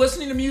just gonna be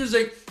listening to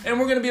music, and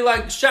we're gonna be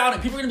like shouting.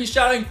 People are gonna be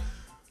shouting,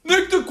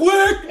 "Nick the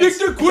Quick, Nick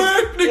the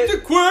Quick, Nick the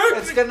Quick."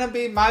 It's going to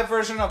be my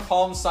version of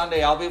Palm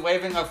Sunday. I'll be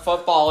waving a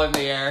football in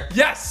the air.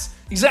 Yes,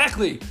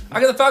 exactly. I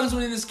got the Falcons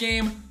winning this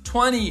game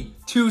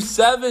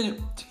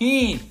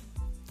 20-17.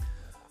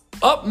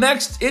 Up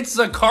next, it's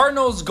the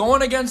Cardinals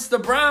going against the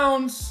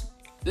Browns.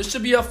 This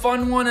should be a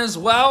fun one as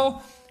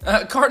well.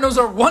 Cardinals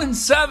are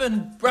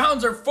 1-7.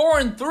 Browns are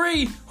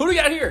 4-3. Who do we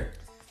got here?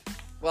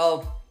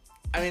 Well,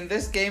 I mean,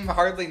 this game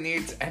hardly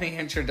needs any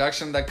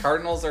introduction. The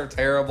Cardinals are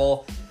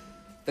terrible.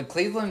 The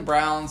Cleveland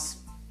Browns,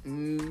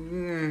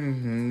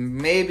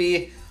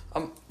 maybe.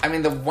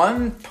 The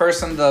one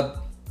person the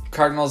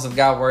Cardinals have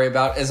got to worry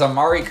about is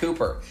Amari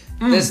Cooper.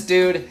 This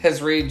dude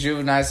has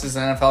rejuvenized his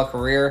NFL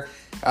career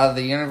out of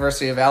the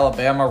University of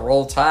Alabama,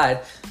 Roll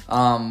Tide.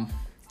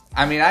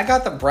 I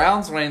got the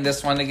Browns winning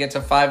this one to get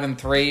to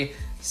 5-3,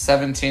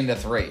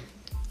 17-3.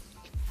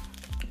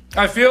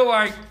 I feel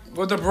like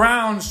with the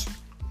Browns,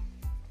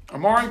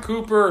 Amari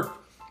Cooper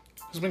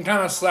has been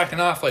kind of slacking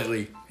off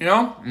lately, you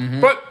know?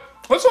 But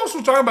let's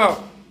also talk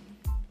about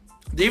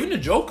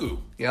David Njoku.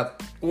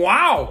 Yep.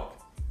 Wow.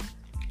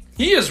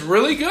 He is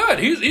really good.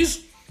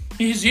 He's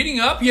heating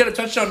up. He had a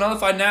touchdown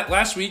nullified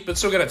last week, but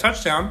still got a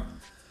touchdown.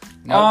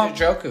 No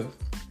Njoku.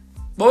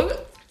 What was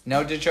it?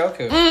 No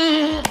Njoku.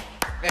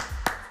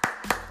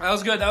 That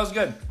was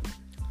good.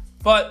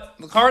 But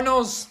the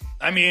Cardinals,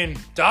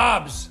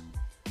 Dobbs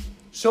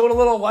showed a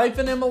little life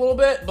in him a little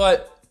bit,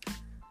 but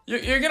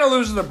you're going to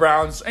lose to the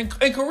Browns. And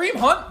Kareem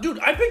Hunt,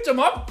 dude, I picked him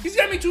up. He's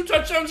got me 2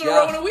 touchdowns in a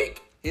row in a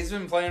week. He's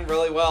been playing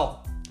really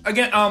well.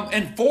 Again,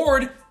 and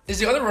Ford is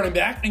the other running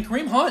back, and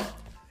Kareem Hunt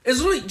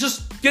is literally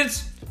just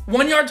gets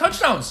 1-yard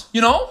touchdowns,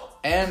 you know?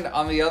 And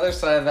on the other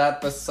side of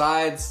that,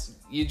 besides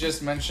you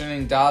just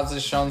mentioning Dobbs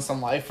has shown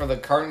some life for the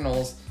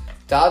Cardinals,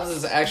 Dobbs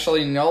is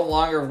actually no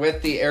longer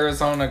with the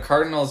Arizona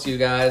Cardinals, you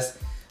guys.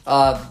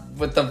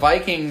 With the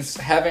Vikings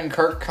having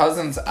Kirk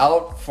Cousins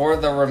out for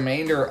the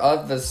remainder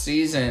of the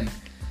season,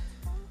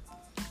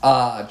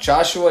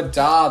 Joshua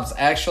Dobbs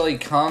actually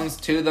comes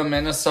to the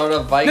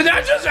Minnesota Vikings. Did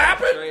that just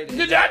happen?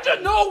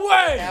 No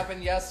way! It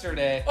happened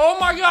yesterday. Oh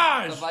my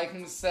gosh! The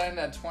Vikings send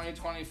a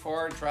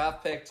 2024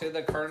 draft pick to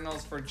the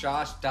Cardinals for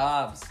Josh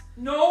Dobbs.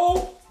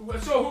 No!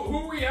 So who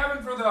are we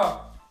having for the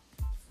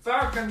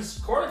Falcons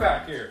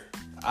quarterback here?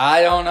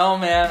 I don't know,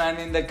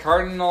 man. The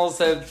Cardinals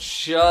have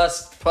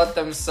just put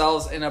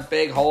themselves in a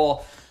big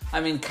hole.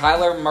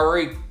 Kyler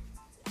Murray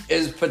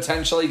is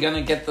potentially going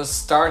to get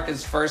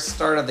his first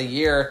start of the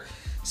year.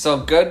 So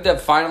good to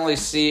finally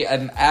see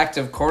an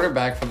active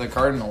quarterback for the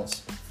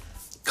Cardinals.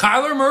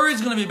 Kyler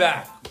Murray's going to be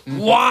back.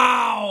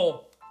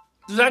 Wow!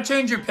 Does that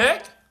change your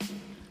pick?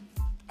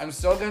 I'm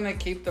still going to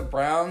keep the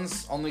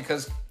Browns only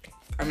because,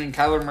 I mean,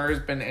 Kyler Murray's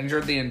been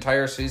injured the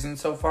entire season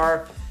so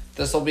far.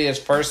 This will be his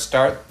first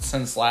start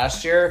since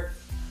last year.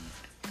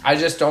 I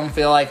just don't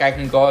feel like I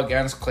can go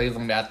against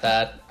Cleveland at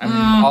that. I mean,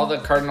 all the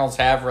Cardinals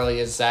have really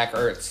is Zach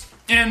Ertz.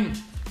 And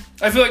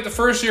I feel like the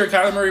first year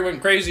Kyler Murray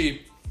went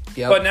crazy,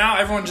 but now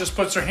everyone just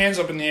puts their hands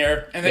up in the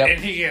air and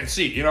he can't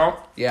see, you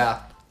know? Yeah.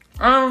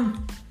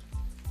 I'm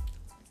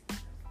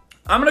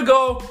gonna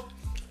go.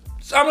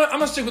 I'm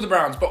gonna stick with the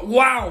Browns, but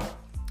wow,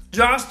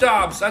 Josh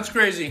Dobbs, that's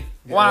crazy.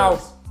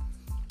 Wow.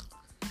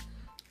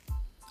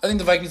 I think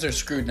the Vikings are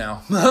screwed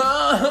now.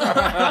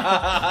 I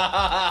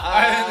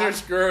think they're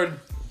screwed.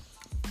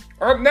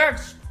 Up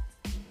next,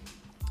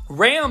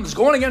 Rams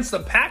going against the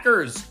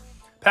Packers.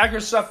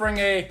 Packers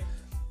suffering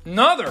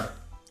another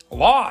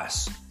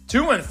loss.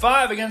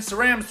 2-5 against the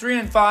Rams,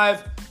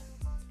 3-5.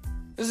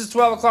 This is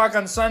 12 o'clock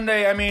on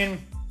Sunday. I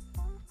mean,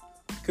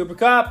 Cooper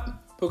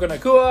Kupp, Puka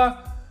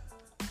Nacua.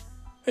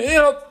 You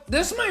know,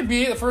 this might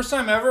be the first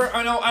time ever.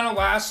 I know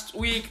last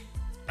week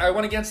I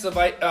went against the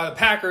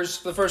Packers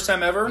for the first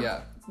time ever.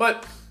 Yeah.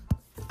 But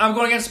I'm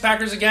going against the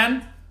Packers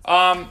again.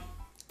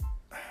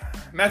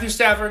 Matthew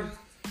Stafford,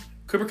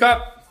 Cooper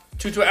Kupp,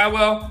 Tutu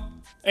Atwell,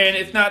 and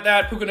if not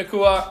that, Puka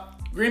Nacua.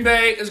 Green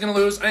Bay is going to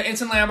lose.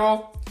 It's in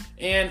Lambeau.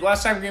 And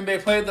last time Green Bay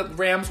played the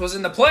Rams was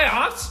in the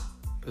playoffs.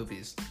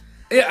 Poopies.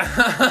 Yeah.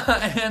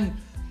 And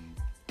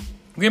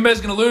Green Bay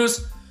is going to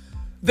lose.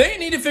 They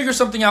need to figure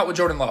something out with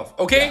Jordan Love,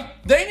 okay? Yeah.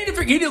 They need to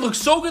figure. He did look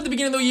so good at the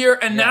beginning of the year,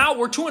 and now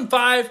we're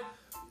 2-5.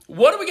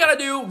 What do we got to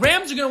do?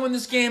 Rams are going to win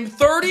this game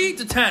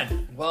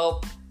 30-10.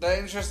 Well, the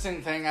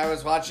interesting thing, I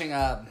was watching,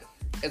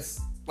 it's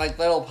like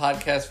little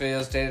podcast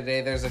videos day to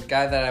day. There's a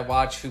guy that I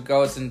watch who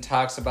goes and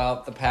talks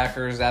about the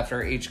Packers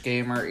after each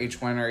game or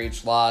each win or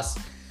each loss.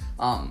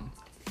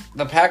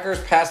 The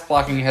Packers' pass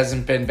blocking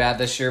hasn't been bad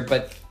this year,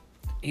 but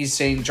he's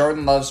saying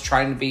Jordan Love's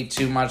trying to be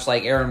too much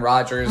like Aaron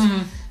Rodgers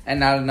and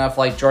not enough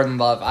like Jordan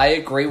Love. I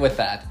agree with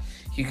that.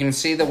 You can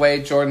see the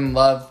way Jordan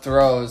Love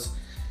throws,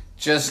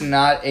 just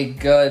not a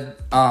good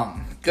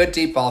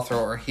deep ball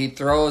thrower. He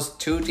throws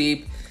too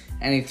deep,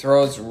 and he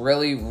throws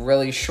really,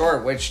 really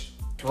short, which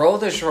throw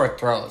the short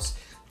throws.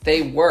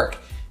 They work.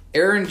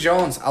 Aaron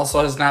Jones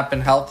also has not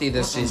been healthy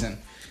this season.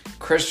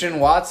 Christian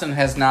Watson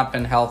has not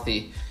been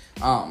healthy.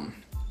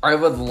 I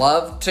would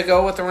love to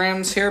go with the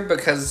Rams here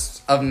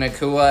because of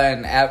Nacua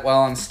and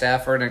Atwell and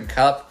Stafford and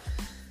Kupp.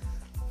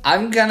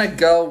 I'm going to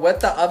go with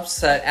the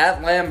upset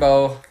at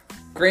Lambeau.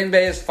 Green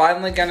Bay is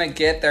finally going to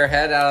get their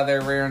head out of their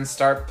rear and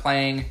start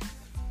playing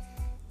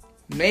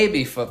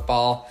maybe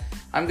football.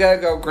 I'm going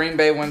to go Green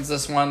Bay wins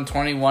this one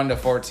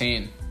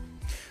 21-14.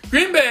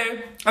 Green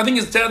Bay, I think,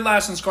 is dead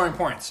last in scoring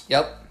points.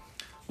 Yep.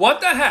 What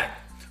the heck?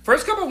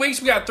 First couple of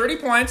weeks, we got 30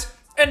 points,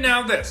 and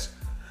now this.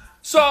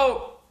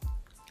 So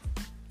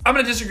I'm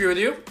gonna disagree with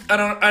you. I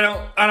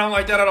don't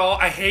like that at all.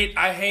 I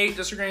hate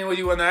disagreeing with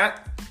you on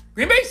that.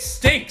 Green Bay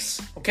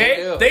stinks.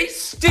 Okay, they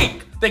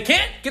stink. They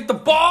can't get the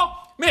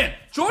ball. Man,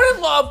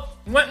 Jordan Love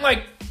went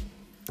like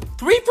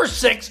 3 for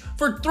 6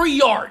 for 3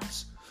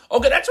 yards.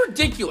 Okay, that's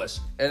ridiculous.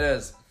 It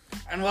is.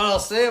 And what I'll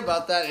say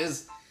about that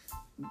is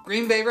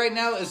Green Bay right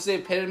now is the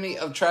epitome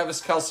of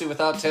Travis Kelce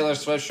without Taylor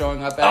Swift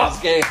showing up at his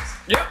games.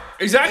 Yeah,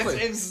 exactly.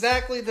 It's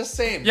exactly the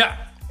same. Yeah.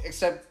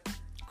 Except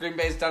Green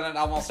Bay's done it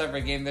almost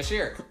every game this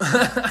year.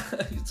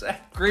 Exactly.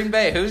 Green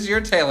Bay, who's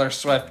your Taylor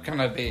Swift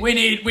gonna be? We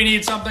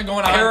need something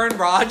going on. Aaron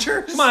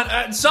Rodgers? Come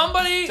on,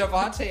 somebody.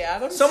 Devontae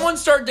Adams? Someone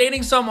start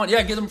dating someone.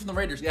 Yeah, get them from the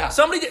Raiders. Yeah.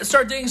 Somebody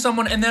start dating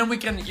someone, and then we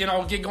can,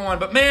 get going.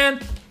 But man,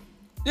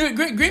 dude,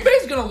 Green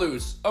Bay's gonna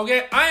lose.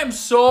 Okay, I am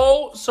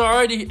so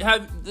sorry to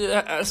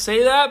have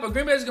say that, but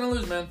Green Bay's gonna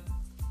lose, man.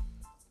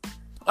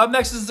 Up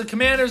next is the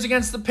Commanders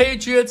against the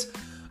Patriots.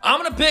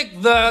 I'm gonna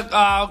pick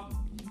the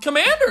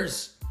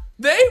Commanders.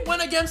 They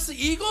went against the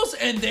Eagles,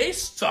 and they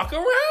stuck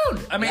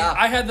around. I mean,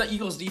 I had the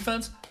Eagles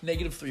defense,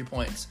 -3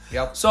 points.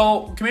 Yep.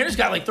 So, Commanders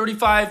got like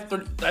 35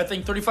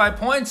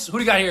 points. Who do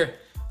you got here?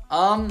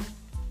 I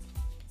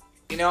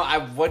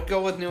would go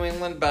with New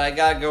England, but I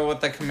gotta go with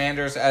the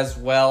Commanders as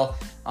well.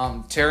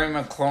 Terry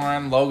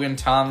McLaurin, Logan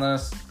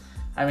Thomas.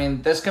 I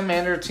mean, this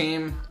Commander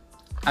team,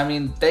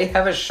 they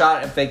have a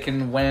shot if they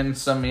can win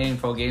some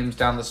meaningful games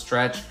down the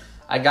stretch.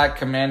 I got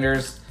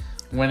Commanders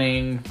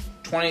winning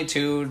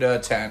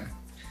 22-10.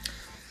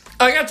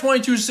 I got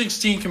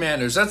 22-16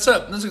 Commanders. That's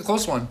a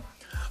close one.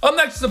 Up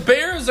next, the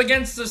Bears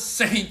against the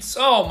Saints.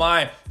 Oh,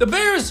 my. The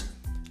Bears,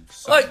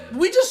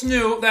 we just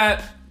knew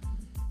that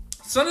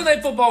Sunday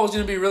Night Football was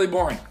going to be really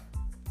boring.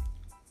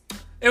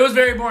 It was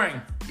very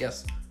boring.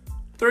 Yes.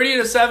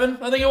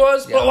 30-7, I think it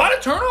was. Yeah. But a lot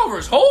of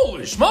turnovers.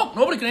 Holy smoke.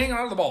 Nobody can hang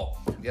on to the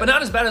ball. Yep. But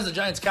not as bad as the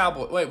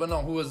Giants-Cowboys. Wait, but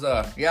no, who was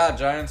Yeah,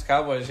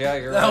 Giants-Cowboys. Yeah,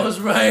 you're right. That was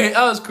right.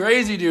 That was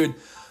crazy, dude.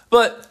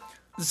 But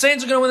the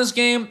Saints are going to win this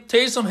game.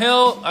 Taysom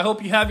Hill, I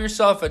hope you have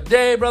yourself a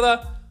day,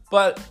 brother.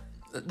 But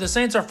the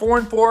Saints are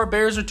 4-4.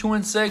 Bears are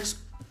 2-6.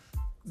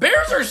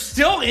 Bears are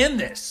still in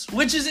this,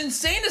 which is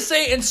insane to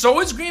say, and so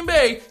is Green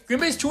Bay. Green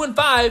Bay's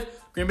 2-5.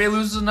 Green Bay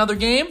loses another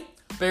game.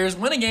 Bears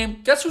win a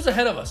game. Guess who's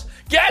ahead of us?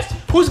 Guess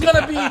who's going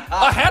to be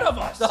ahead of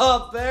us?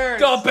 The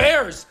Bears. The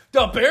Bears.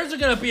 The Bears are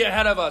going to be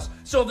ahead of us.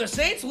 So if the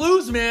Saints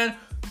lose, man,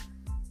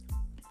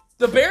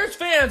 the Bears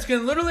fans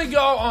can literally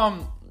go,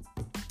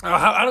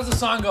 how does the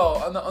song go?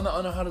 How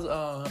does,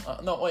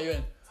 no, wait.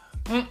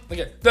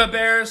 Okay. The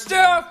Bears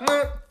still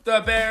stink.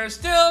 The Bears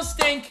still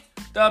stink.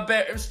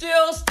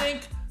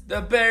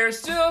 The Bears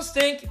still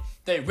stink.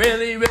 They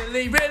really,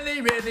 really,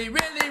 really, really,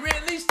 really,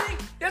 really stink.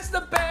 Yes,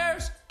 the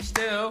Bears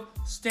still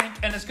stink.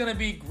 And it's going to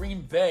be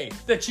Green Bay.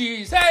 The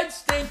Cheeseheads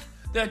stink.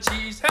 The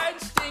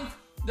Cheeseheads stink.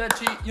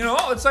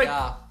 It's like,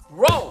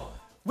 bro,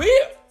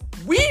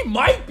 we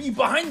might be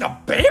behind the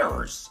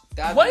Bears.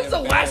 When's the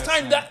last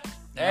time that...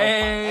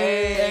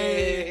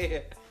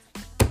 Hey.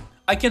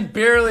 I can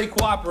barely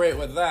cooperate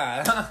with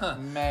that.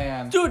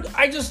 Man. Dude,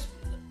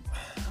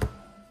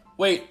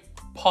 Wait,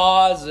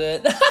 pause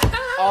it.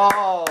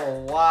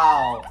 Oh,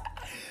 wow.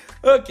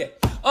 Okay.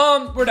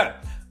 We're done.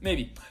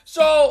 Maybe.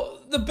 So,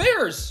 the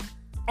Bears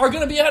are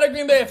going to be ahead of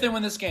Green Bay if they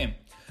win this game.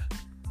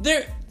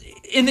 They're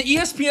in the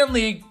ESPN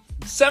league,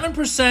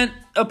 7%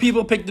 of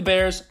people pick the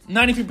Bears,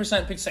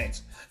 93% pick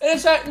Saints. And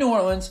it's at New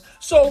Orleans.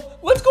 So,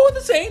 let's go with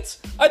the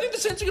Saints. I think the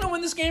Saints are going to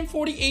win this game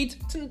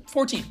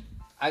 48-14.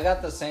 I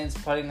got the Saints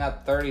putting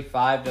up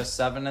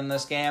 35-7 in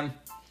this game.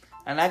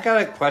 And I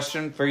got a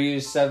question for you,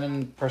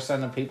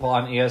 7% of people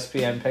on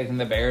ESPN picking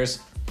the Bears.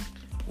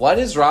 What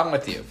is wrong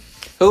with you?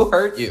 Who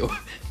hurt you?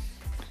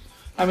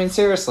 I mean,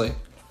 seriously.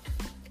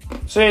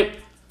 See,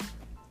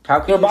 how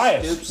can they're you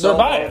biased. stoop so They're low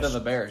biased. to the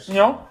Bears? You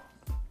know?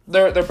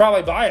 They're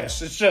probably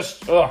biased. It's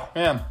just, oh,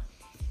 man.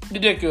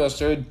 Ridiculous,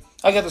 dude.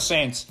 I got the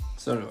Saints.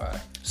 So do I.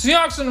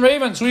 Seahawks and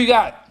Ravens, who you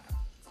got?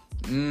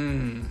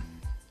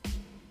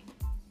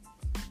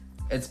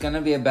 It's going to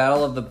be a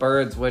battle of the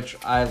birds, which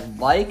I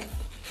like.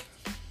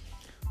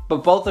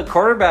 But both the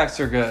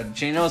quarterbacks are good.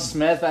 Geno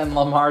Smith and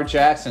Lamar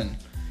Jackson.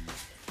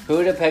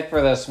 Who to pick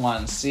for this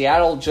one?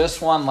 Seattle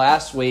just won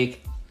last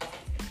week.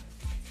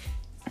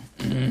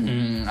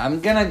 I'm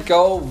going to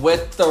go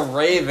with the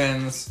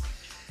Ravens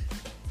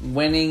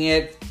winning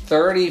it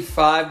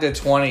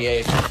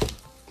 35-28.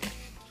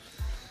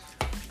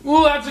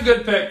 Ooh, that's a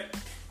good pick.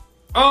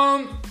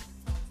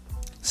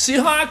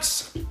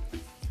 Seahawks.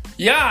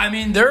 Yeah, I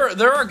mean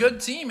they're a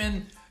good team,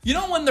 and you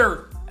know when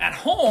they're at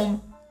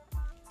home.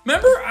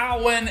 Remember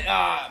when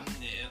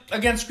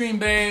against Green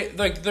Bay,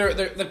 like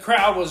the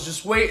crowd was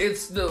just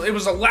it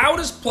was the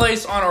loudest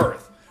place on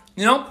earth,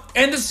 you know.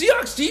 And the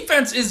Seahawks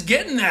defense is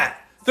getting that.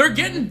 They're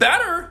getting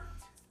better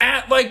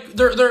at like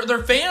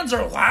their fans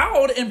are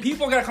loud, and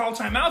people got to call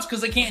timeouts because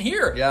they can't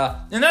hear.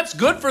 Yeah, and that's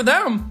good for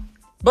them,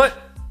 but.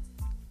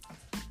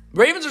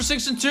 Ravens are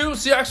 6-2.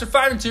 Seahawks are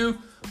 5-2.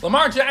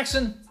 Lamar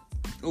Jackson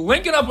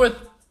linking up with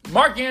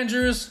Mark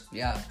Andrews.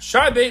 Yeah.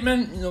 Shai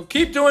Bateman.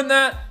 Keep doing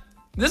that.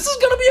 This is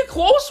going to be a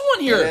close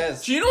one here. It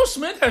is. Geno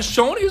Smith has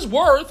shown his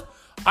worth.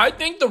 I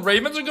think the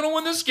Ravens are going to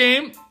win this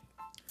game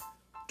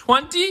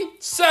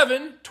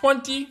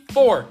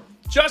 27-24.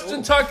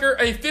 Justin Tucker,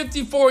 a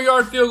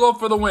 54-yard field goal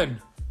for the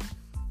win.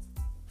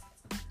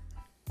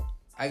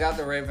 I got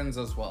the Ravens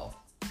as well.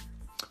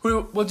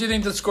 What do you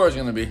think the score is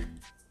going to be?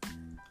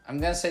 I'm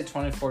going to say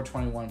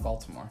 24-21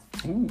 Baltimore.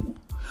 Ooh.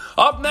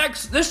 Up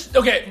next, a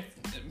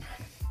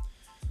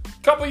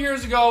couple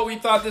years ago, we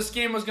thought this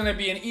game was going to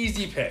be an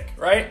easy pick,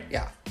 right?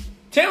 Yeah.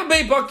 Tampa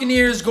Bay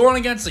Buccaneers going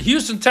against the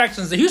Houston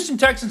Texans. The Houston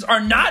Texans are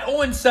not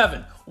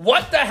 0-7.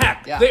 What the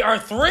heck? Yeah. They are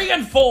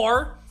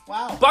 3-4.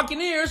 Wow.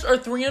 Buccaneers are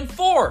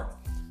 3-4.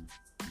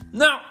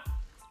 Now,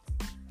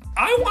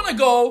 I want to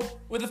go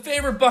with the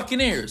favorite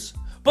Buccaneers.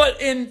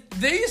 But in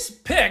these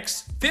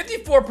picks,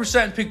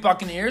 54% pick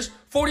Buccaneers,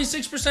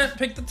 46%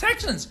 pick the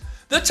Texans.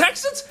 The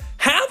Texans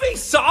have a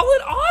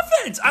solid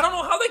offense. I don't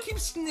know how they keep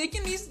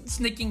getting these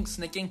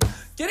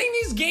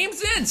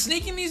games in,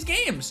 sneaking these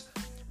games.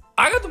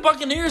 I got the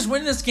Buccaneers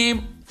winning this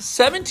game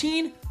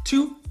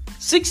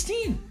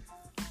 17-16.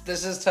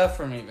 This is tough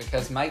for me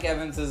because Mike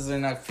Evans is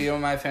in a few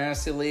of my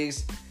fantasy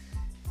leagues.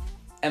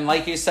 And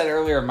like you said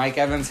earlier, Mike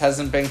Evans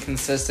hasn't been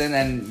consistent,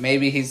 and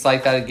maybe he's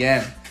like that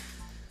again.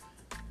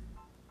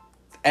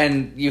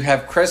 And you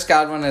have Chris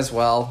Godwin as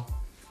well.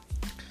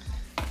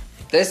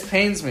 This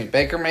pains me.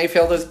 Baker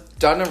Mayfield has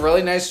done a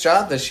really nice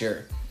job this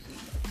year.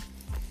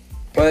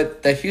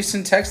 But the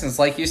Houston Texans,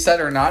 like you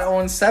said, are not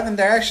 0-7.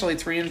 They're actually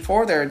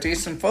 3-4. They're a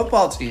decent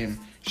football team.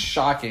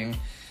 Shocking.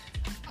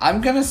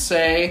 I'm going to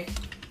take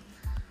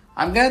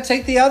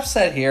the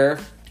upset here.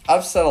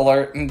 Upset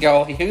alert. And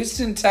go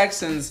Houston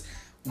Texans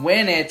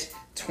win it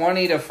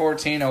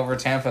 20-14 over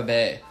Tampa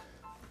Bay.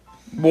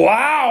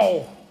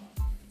 Wow.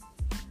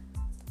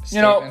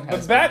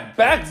 But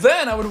back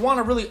then, I would want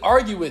to really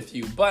argue with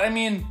you. But, I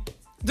mean,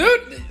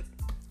 dude,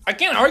 I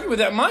can't argue with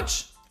that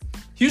much.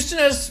 Houston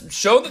has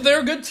showed that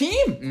they're a good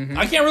team. Mm-hmm.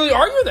 I can't really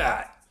argue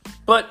that.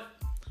 But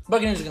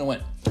Buccaneers are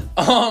going to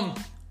win.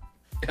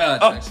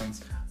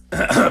 Texans.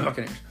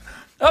 Buccaneers.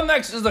 Up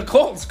next is the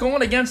Colts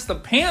going against the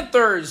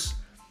Panthers.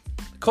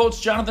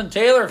 Coach Jonathan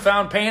Taylor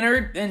found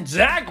Painter and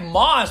Zach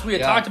Moss we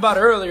had talked about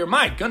earlier.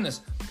 My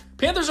goodness.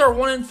 Panthers are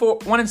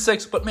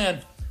 1-6, but,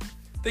 man,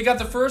 they got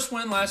the first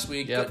win last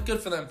week. Yep. Good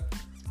for them.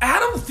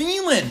 Adam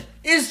Thielen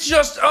is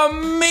just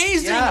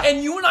amazing. Yeah.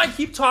 And you and I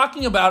keep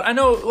talking about, I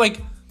know, like,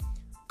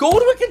 go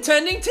to a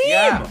contending team.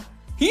 Yeah.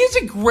 He's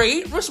a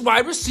great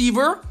wide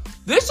receiver.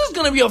 This is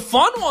going to be a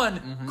fun one.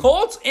 Mm-hmm.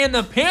 Colts and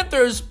the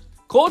Panthers.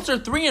 Colts are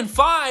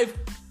 3-5.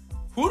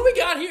 Who do we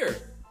got here?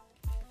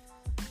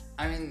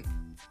 I mean,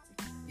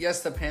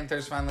 yes, the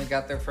Panthers finally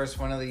got their first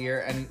win of the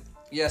year. And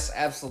yes,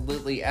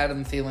 absolutely,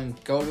 Adam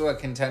Thielen, go to a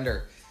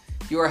contender.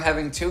 You are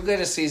having too good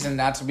a season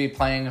not to be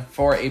playing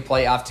for a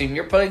playoff team.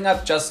 You're putting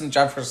up Justin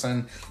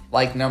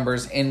Jefferson-like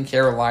numbers in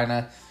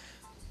Carolina.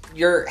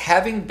 You're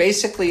having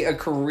basically a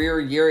career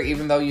year,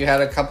 even though you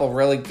had a couple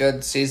really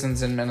good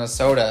seasons in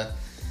Minnesota.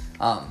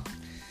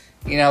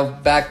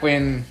 Back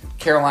when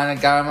Carolina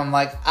got him, I'm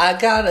like, I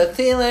got a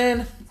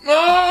Thielen.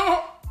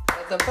 Oh!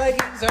 But the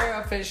Vikings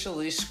are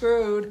officially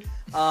screwed.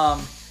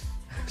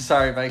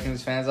 Sorry,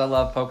 Vikings fans. I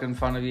love poking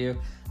fun of you.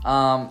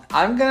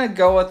 I'm going to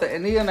go with the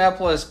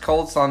Indianapolis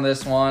Colts on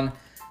this one,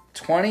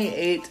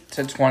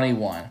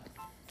 28-21.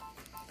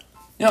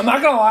 I'm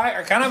not going to lie.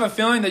 I kind of have a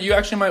feeling that you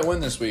actually might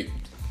win this week.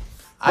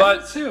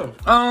 But, I do too.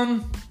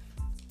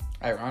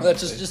 Ironically.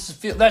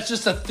 That's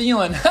just a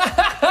feeling.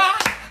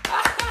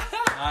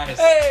 Nice.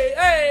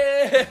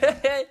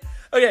 Hey.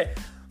 Okay.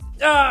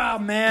 Oh,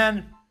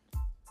 man.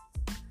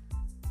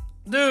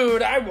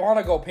 Dude, I want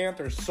to go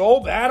Panthers so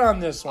bad on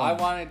this one. I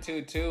wanted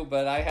to too,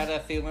 but I had a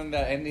feeling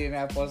that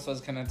Indianapolis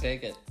was going to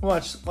take it.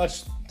 Watch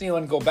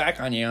Thielen go back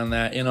on you on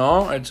that,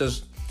 It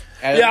just...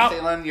 Adam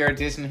Thielen, you're a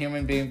decent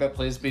human being, but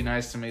please be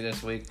nice to me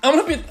this week. I'm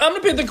gonna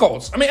pick the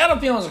Colts. I mean, Adam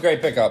Thielen's a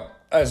great pickup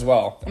as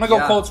well. I'm gonna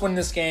go Colts win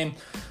this game.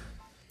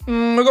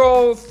 I'm gonna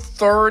go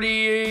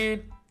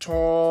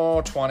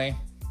 30-20.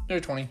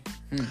 30-20.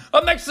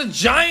 Up next, the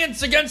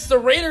Giants against the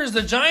Raiders.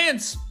 The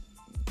Giants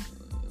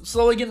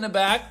slowly getting it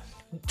back.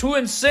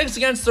 2-6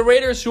 against the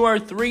Raiders, who are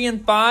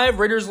 3-5.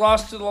 Raiders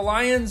lost to the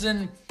Lions,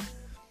 and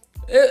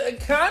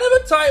kind of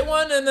a tight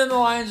one, and then the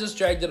Lions just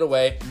dragged it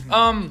away.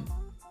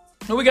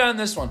 Who we got in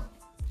this one?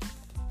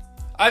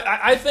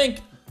 I think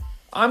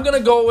I'm going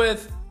to go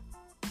with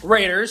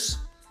Raiders.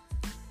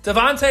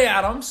 Davante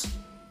Adams.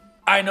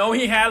 I know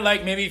he had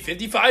maybe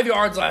 55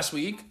 yards last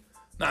week.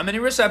 Not many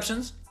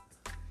receptions.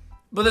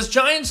 But this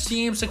Giants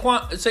team,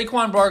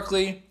 Saquon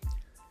Barkley,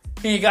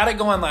 he got it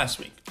going last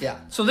week.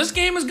 Yeah. So this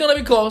game is going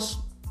to be close.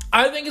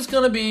 I think it's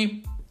going to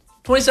be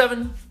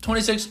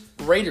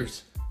 27-26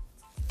 Raiders.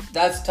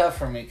 That's tough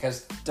for me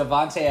because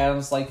Davante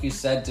Adams, like you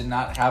said, did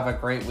not have a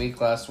great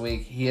week last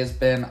week. He has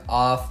been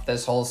off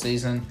this whole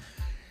season.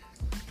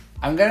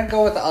 I'm going to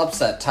go with the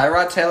upset.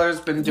 Tyrod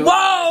Taylor's been doing a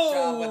good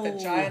job with the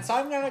Giants.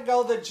 I'm going to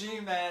go the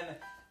G-Men.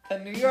 The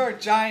New York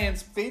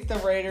Giants beat the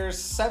Raiders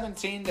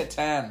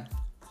 17-10.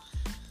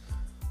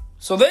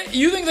 So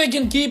you think they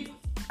can keep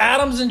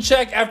Adams in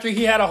check after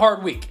he had a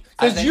hard week?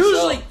 Because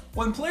usually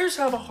when players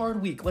have a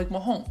hard week, like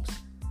Mahomes,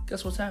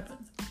 guess what's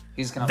happened?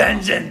 He's going to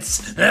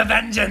vengeance.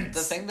 The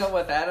thing though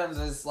with Adams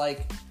is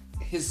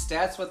his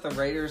stats with the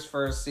Raiders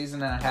for a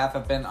season and a half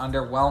have been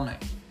underwhelming.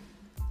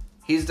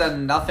 He's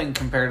done nothing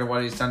compared to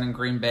what he's done in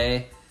Green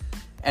Bay.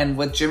 And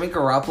with Jimmy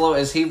Garoppolo,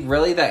 is he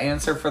really the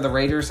answer for the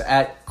Raiders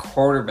at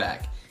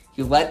quarterback?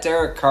 You let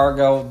Derek Carr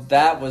go.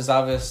 That was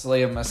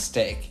obviously a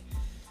mistake.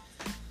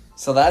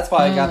 So that's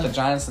why I got the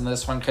Giants in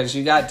this one, because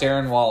you got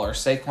Darren Waller,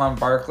 Saquon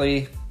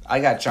Barkley. I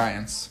got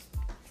Giants.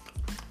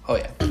 Oh,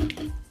 yeah.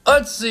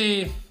 Let's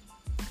see.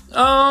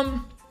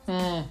 I'm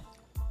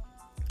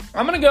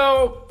going to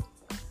go...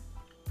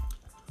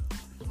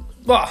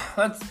 Well,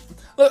 that's...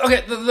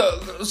 Okay,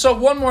 so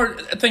one more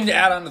thing to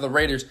add on to the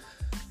Raiders.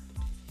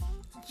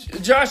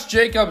 Josh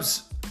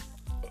Jacobs,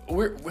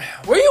 where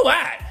you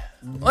at?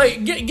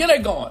 Get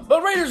it going.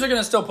 But Raiders are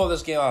going to still pull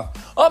this game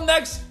off. Up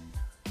next,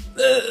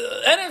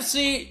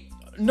 NFC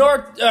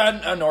North.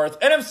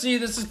 NFC,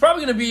 this is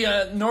probably going to be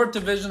a North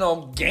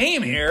Divisional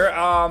game here.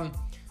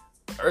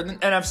 Or an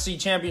NFC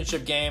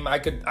Championship game. I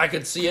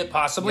could see it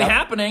possibly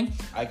happening.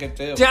 I could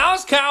too.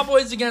 Dallas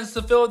Cowboys against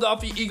the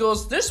Philadelphia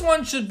Eagles. This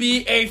one should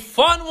be a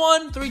fun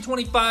one.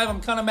 3:25.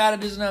 I'm kind of mad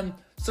it isn't on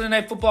Sunday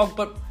Night Football,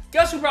 but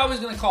guess who probably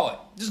is going to call it?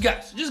 Just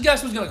guess. Just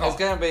guess who's going to call it. It's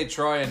going to be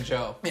Troy and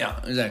Joe.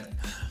 Yeah, exactly.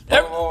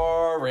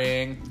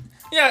 Boring.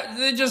 Yeah,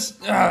 they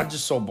just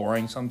so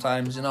boring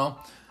sometimes,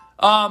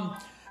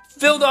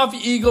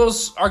 Philadelphia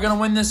Eagles are going to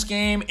win this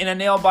game in a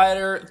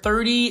nail-biter,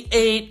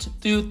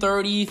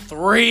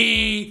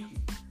 38-33.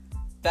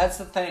 That's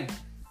the thing.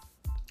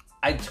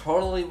 I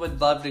totally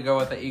would love to go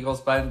with the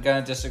Eagles, but I'm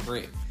going to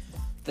disagree.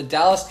 The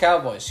Dallas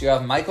Cowboys, you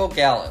have Michael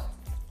Gallup,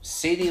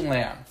 CeeDee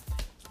Lamb,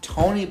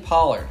 Tony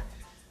Pollard.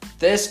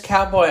 This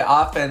Cowboy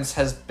offense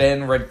has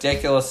been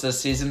ridiculous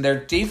this season.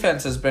 Their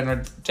defense has been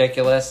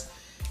ridiculous.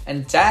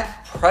 And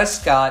Dak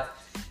Prescott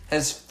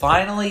has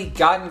finally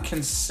gotten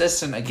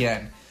consistent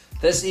again.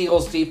 This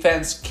Eagles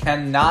defense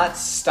cannot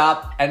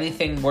stop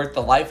anything worth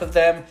the life of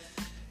them.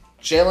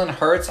 Jalen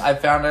Hurts, I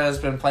found out, has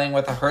been playing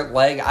with a hurt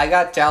leg. I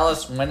got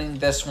Dallas winning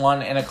this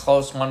one in a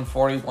close one,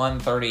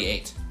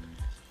 41-38.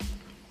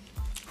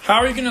 How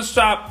are you going to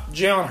stop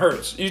Jalen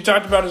Hurts? You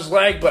talked about his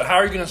leg, but how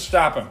are you going to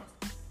stop him?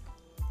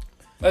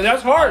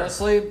 That's hard.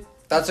 Honestly,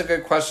 that's a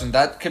good question.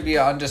 That could be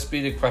an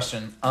undisputed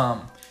question.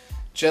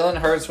 Jalen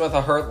Hurts with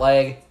a hurt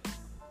leg,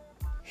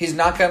 he's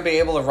not going to be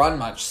able to run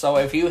much. So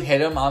if you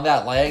hit him on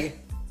that leg,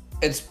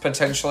 it's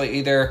potentially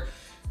either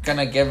going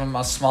to give him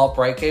a small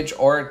breakage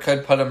or it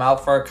could put him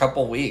out for a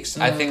couple weeks.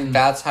 I think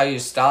that's how you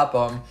stop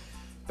him,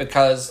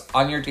 because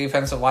on your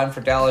defensive line for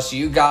Dallas,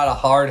 you got a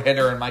hard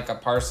hitter in Micah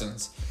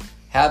Parsons.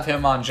 Have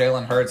him on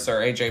Jalen Hurts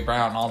or A.J.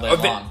 Brown all day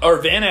long.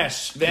 Or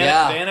Vanish.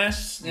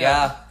 Vanish.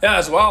 Yeah,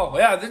 as well.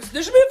 Yeah,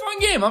 this should be a fun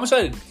game. I'm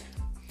excited.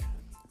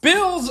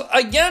 Bills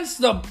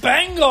against the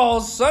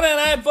Bengals. Sunday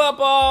Night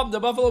Football. The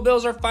Buffalo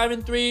Bills are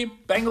 5-3.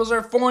 Bengals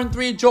are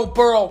 4-3. Joe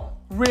Burrow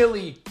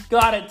really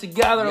got it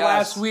together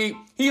last week.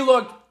 He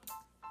looked,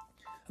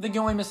 I think he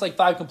only missed like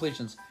 5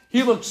 completions.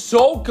 He looked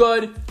so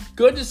good.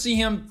 Good to see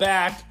him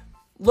back.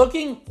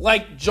 Looking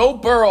like Joe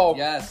Burrow.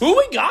 Yes. Who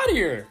we got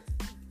here?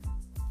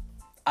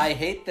 I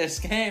hate this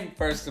game,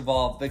 first of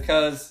all,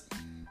 because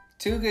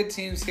two good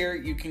teams here.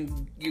 You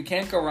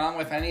can't go wrong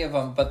with any of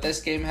them, but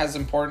this game has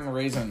important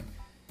reason.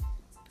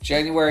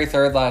 January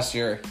 3rd last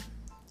year,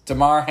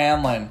 Damar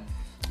Hamlin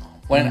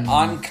went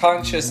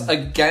unconscious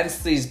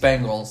against these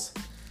Bengals.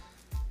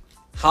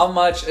 How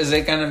much is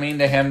it going to mean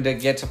to him to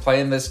get to play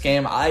in this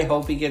game? I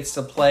hope he gets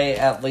to play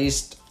at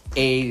least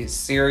a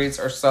series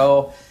or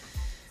so.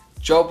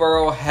 Joe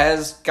Burrow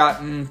has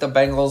gotten the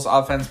Bengals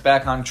offense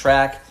back on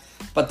track,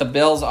 but the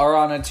Bills are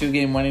on a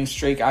 2-game winning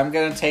streak. I'm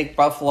going to take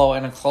Buffalo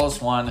in a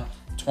close one,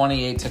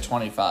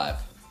 28-25.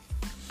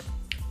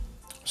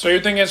 So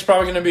you're thinking it's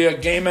probably going to be a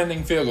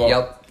game-ending field goal?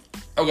 Yep.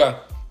 Okay.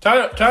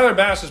 Tyler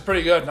Bass is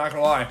pretty good, not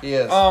going to lie. He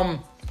is.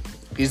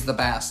 He's the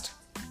best.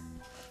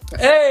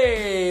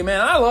 Hey,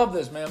 man, I love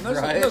this, man.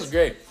 This is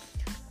great.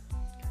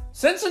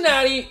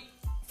 Cincinnati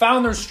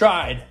found their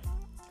stride.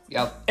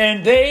 Yep.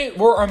 And they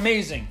were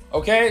amazing,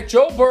 okay?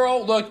 Joe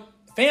Burrow looked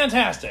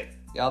fantastic.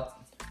 Yep.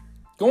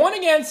 Going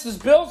against this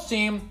Bills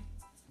team,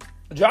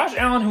 Josh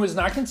Allen, who is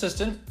not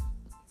consistent,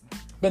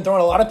 been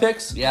throwing a lot of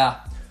picks. Yeah.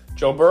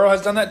 Joe Burrow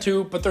has done that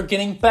too, but they're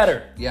getting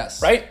better.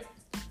 Yes. Right?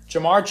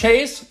 Jamar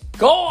Chase,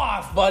 go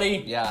off,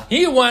 buddy. Yeah.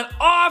 He went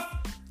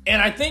off,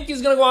 and I think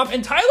he's going to go off.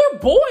 And Tyler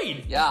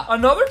Boyd. Yeah.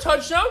 Another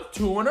touchdown,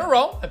 2 in a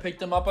row. I picked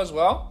him up as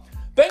well.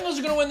 Bengals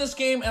are going to win this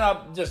game, and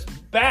I'm just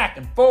back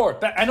and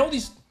forth. I know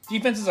these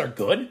defenses are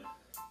good,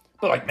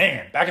 but like,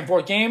 man, back and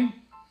forth game.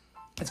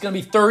 It's going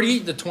to be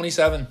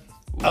 30-27.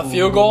 A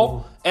field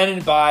goal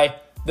ended by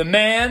the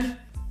man,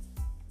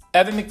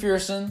 Evan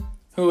McPherson,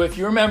 who, if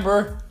you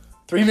remember,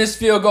 3 missed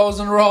field goals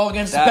in a row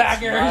against the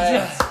Packers.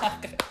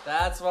 Right.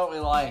 That's what we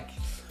like.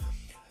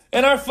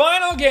 In our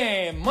final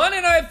game,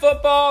 Monday Night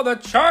Football, the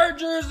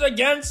Chargers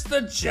against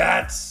the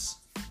Jets.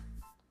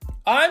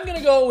 I'm going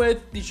to go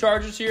with the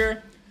Chargers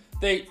here.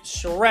 They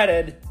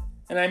shredded,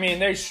 and I mean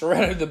they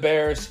shredded the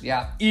Bears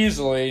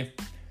easily.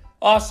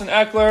 Austin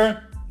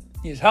Eckler,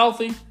 he's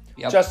healthy.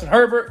 Yep. Justin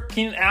Herbert,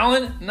 Keenan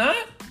Allen, not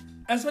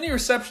as many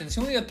receptions.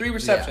 He only had 3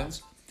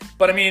 receptions. Yeah.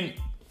 But, I mean,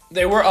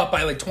 they were up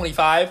by like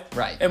 25.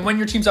 Right. And when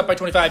your team's up by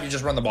 25, you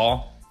just run the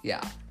ball.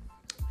 Yeah.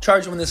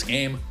 Chargers win this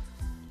game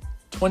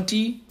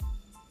 20.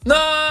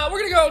 Nah,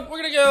 we'll go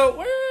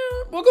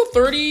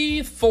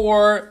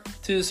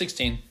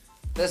 34-16.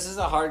 This is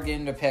a hard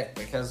game to pick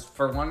because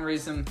for one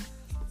reason,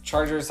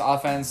 Chargers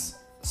offense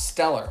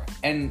stellar.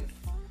 And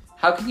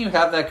how can you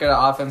have that good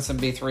offense and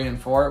be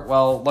 3-4?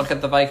 Well, look at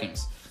the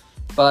Vikings.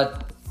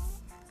 But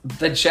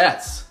the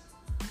Jets,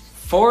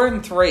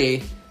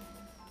 4-3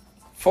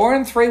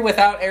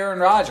 without Aaron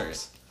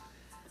Rodgers.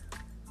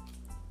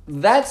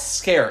 That's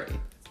scary.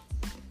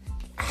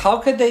 How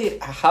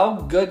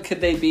good could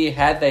they be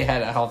had they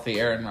had a healthy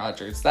Aaron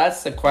Rodgers?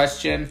 That's the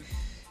question.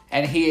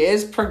 And he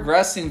is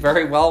progressing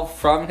very well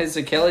from his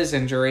Achilles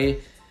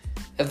injury.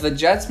 If the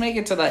Jets make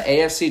it to the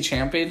AFC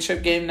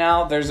Championship game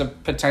now, there's a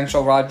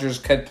potential Rodgers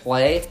could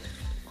play.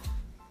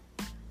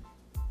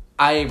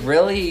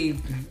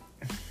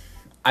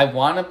 I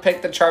want to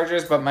pick the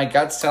Chargers, but my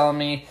gut's telling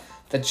me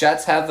the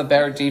Jets have the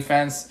better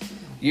defense.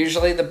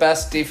 Usually the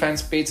best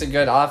defense beats a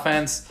good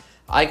offense.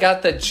 I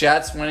got the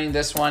Jets winning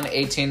this one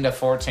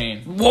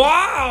 18-14.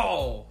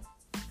 Wow!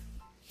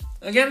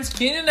 Against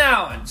Keenan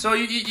Allen. So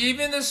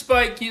even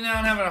despite Keenan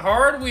Allen having a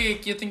hard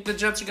week, you think the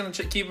Jets are going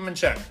to keep him in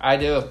check? I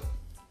do.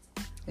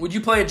 Would you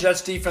play a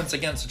Jets defense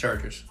against the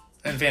Chargers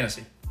in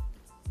fantasy?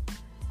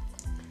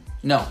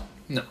 No.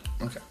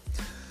 Okay.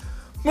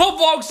 Well,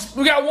 folks,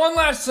 we got one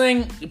last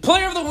thing.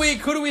 Player of the week,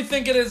 who do we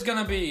think it is going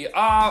to be?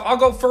 I'll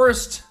go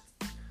first.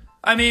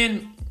 I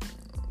mean,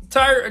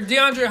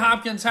 DeAndre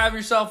Hopkins, have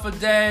yourself a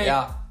day.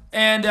 Yeah.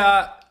 And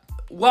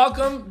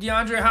welcome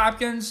DeAndre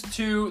Hopkins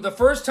to the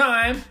first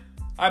time,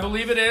 I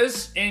believe it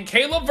is, in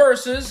Caleb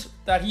Versus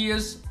that he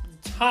is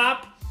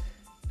top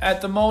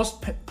at the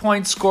most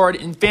points scored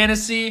in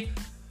fantasy.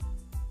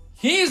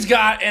 He's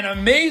got an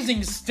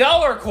amazing,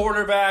 stellar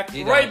quarterback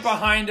right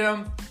behind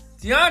him.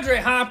 DeAndre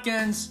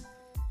Hopkins.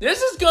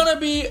 This is going to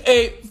be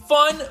a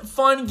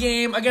fun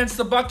game against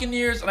the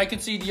Buccaneers. And I can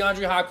see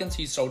DeAndre Hopkins.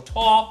 He's so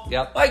tall.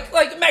 Yep. Like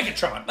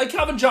Megatron. Like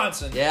Calvin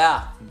Johnson.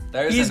 Yeah.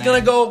 He's going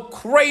to go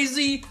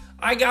crazy.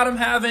 I got him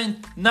having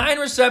 9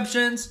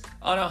 receptions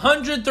on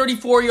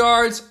 134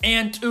 yards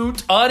and 2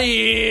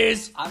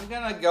 tutties. I'm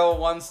going to go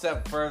one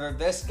step further.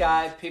 This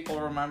guy, people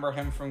remember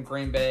him from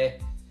Green Bay,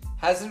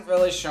 hasn't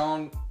really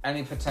shown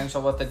any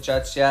potential with the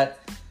Jets yet.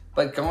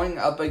 But going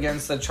up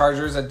against the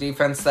Chargers, a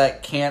defense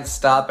that can't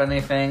stop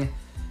anything,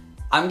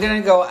 I'm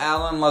going to go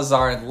Allen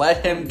Lazard.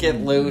 Let him get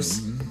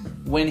loose.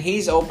 When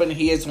he's open,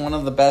 he is one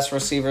of the best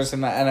receivers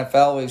in the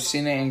NFL. We've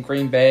seen it in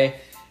Green Bay.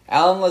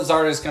 Allen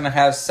Lazard is going to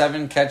have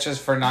 7 catches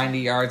for 90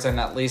 yards and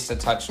at least a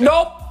touchdown.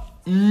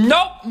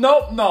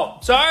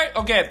 Nope. Sorry.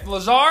 Okay,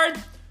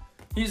 Lazard,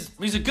 he's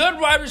a good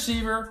wide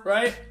receiver,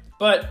 right?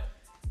 But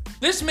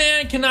this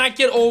man cannot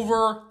get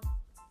over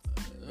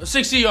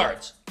 60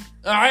 yards.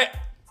 All right?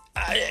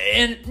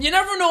 And you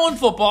never know in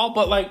football,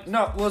 but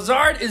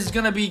Lazard is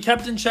going to be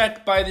kept in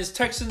check by this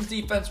Texans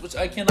defense, which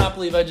I cannot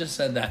believe I just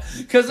said that.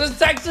 Because this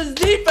Texans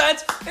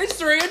defense is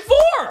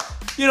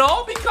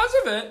 3-4, because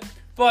of it.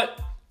 But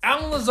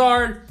Allen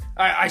Lazard,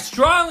 I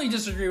strongly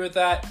disagree with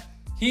that.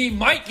 He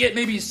might get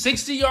maybe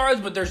 60 yards,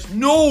 but there's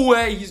no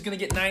way he's going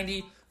to get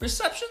 90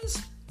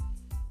 receptions.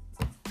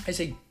 I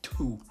say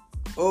 2.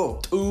 Oh,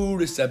 2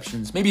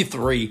 receptions, maybe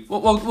 3.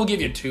 We'll give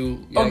you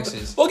 2.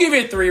 Yikesies. We'll give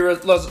you 3.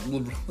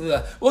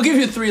 We'll give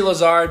you 3,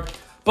 Lazard.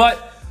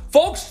 But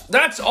folks,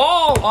 that's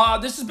all.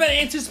 This has been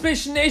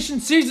Anticipation Nation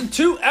Season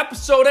 2,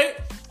 Episode 8.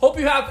 Hope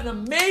you have an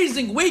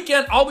amazing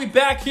weekend. I'll be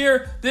back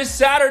here this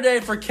Saturday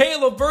for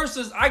Caleb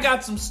versus. I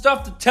got some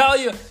stuff to tell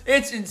you.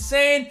 It's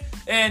insane,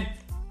 and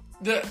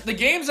the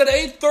game's at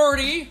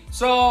 8:30.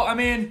 So I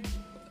mean,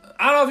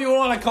 I don't know if you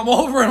want to come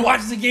over and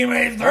watch the game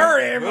at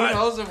 8:30. Who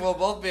knows if we'll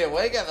both be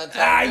awake at the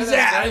time.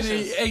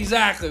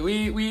 Exactly.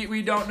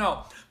 We don't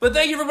know. But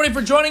thank you, everybody,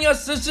 for joining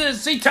us. This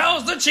is C.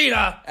 Tells the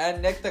Cheetah.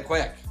 And Nick the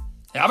Quick.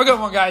 Have a good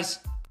one, guys.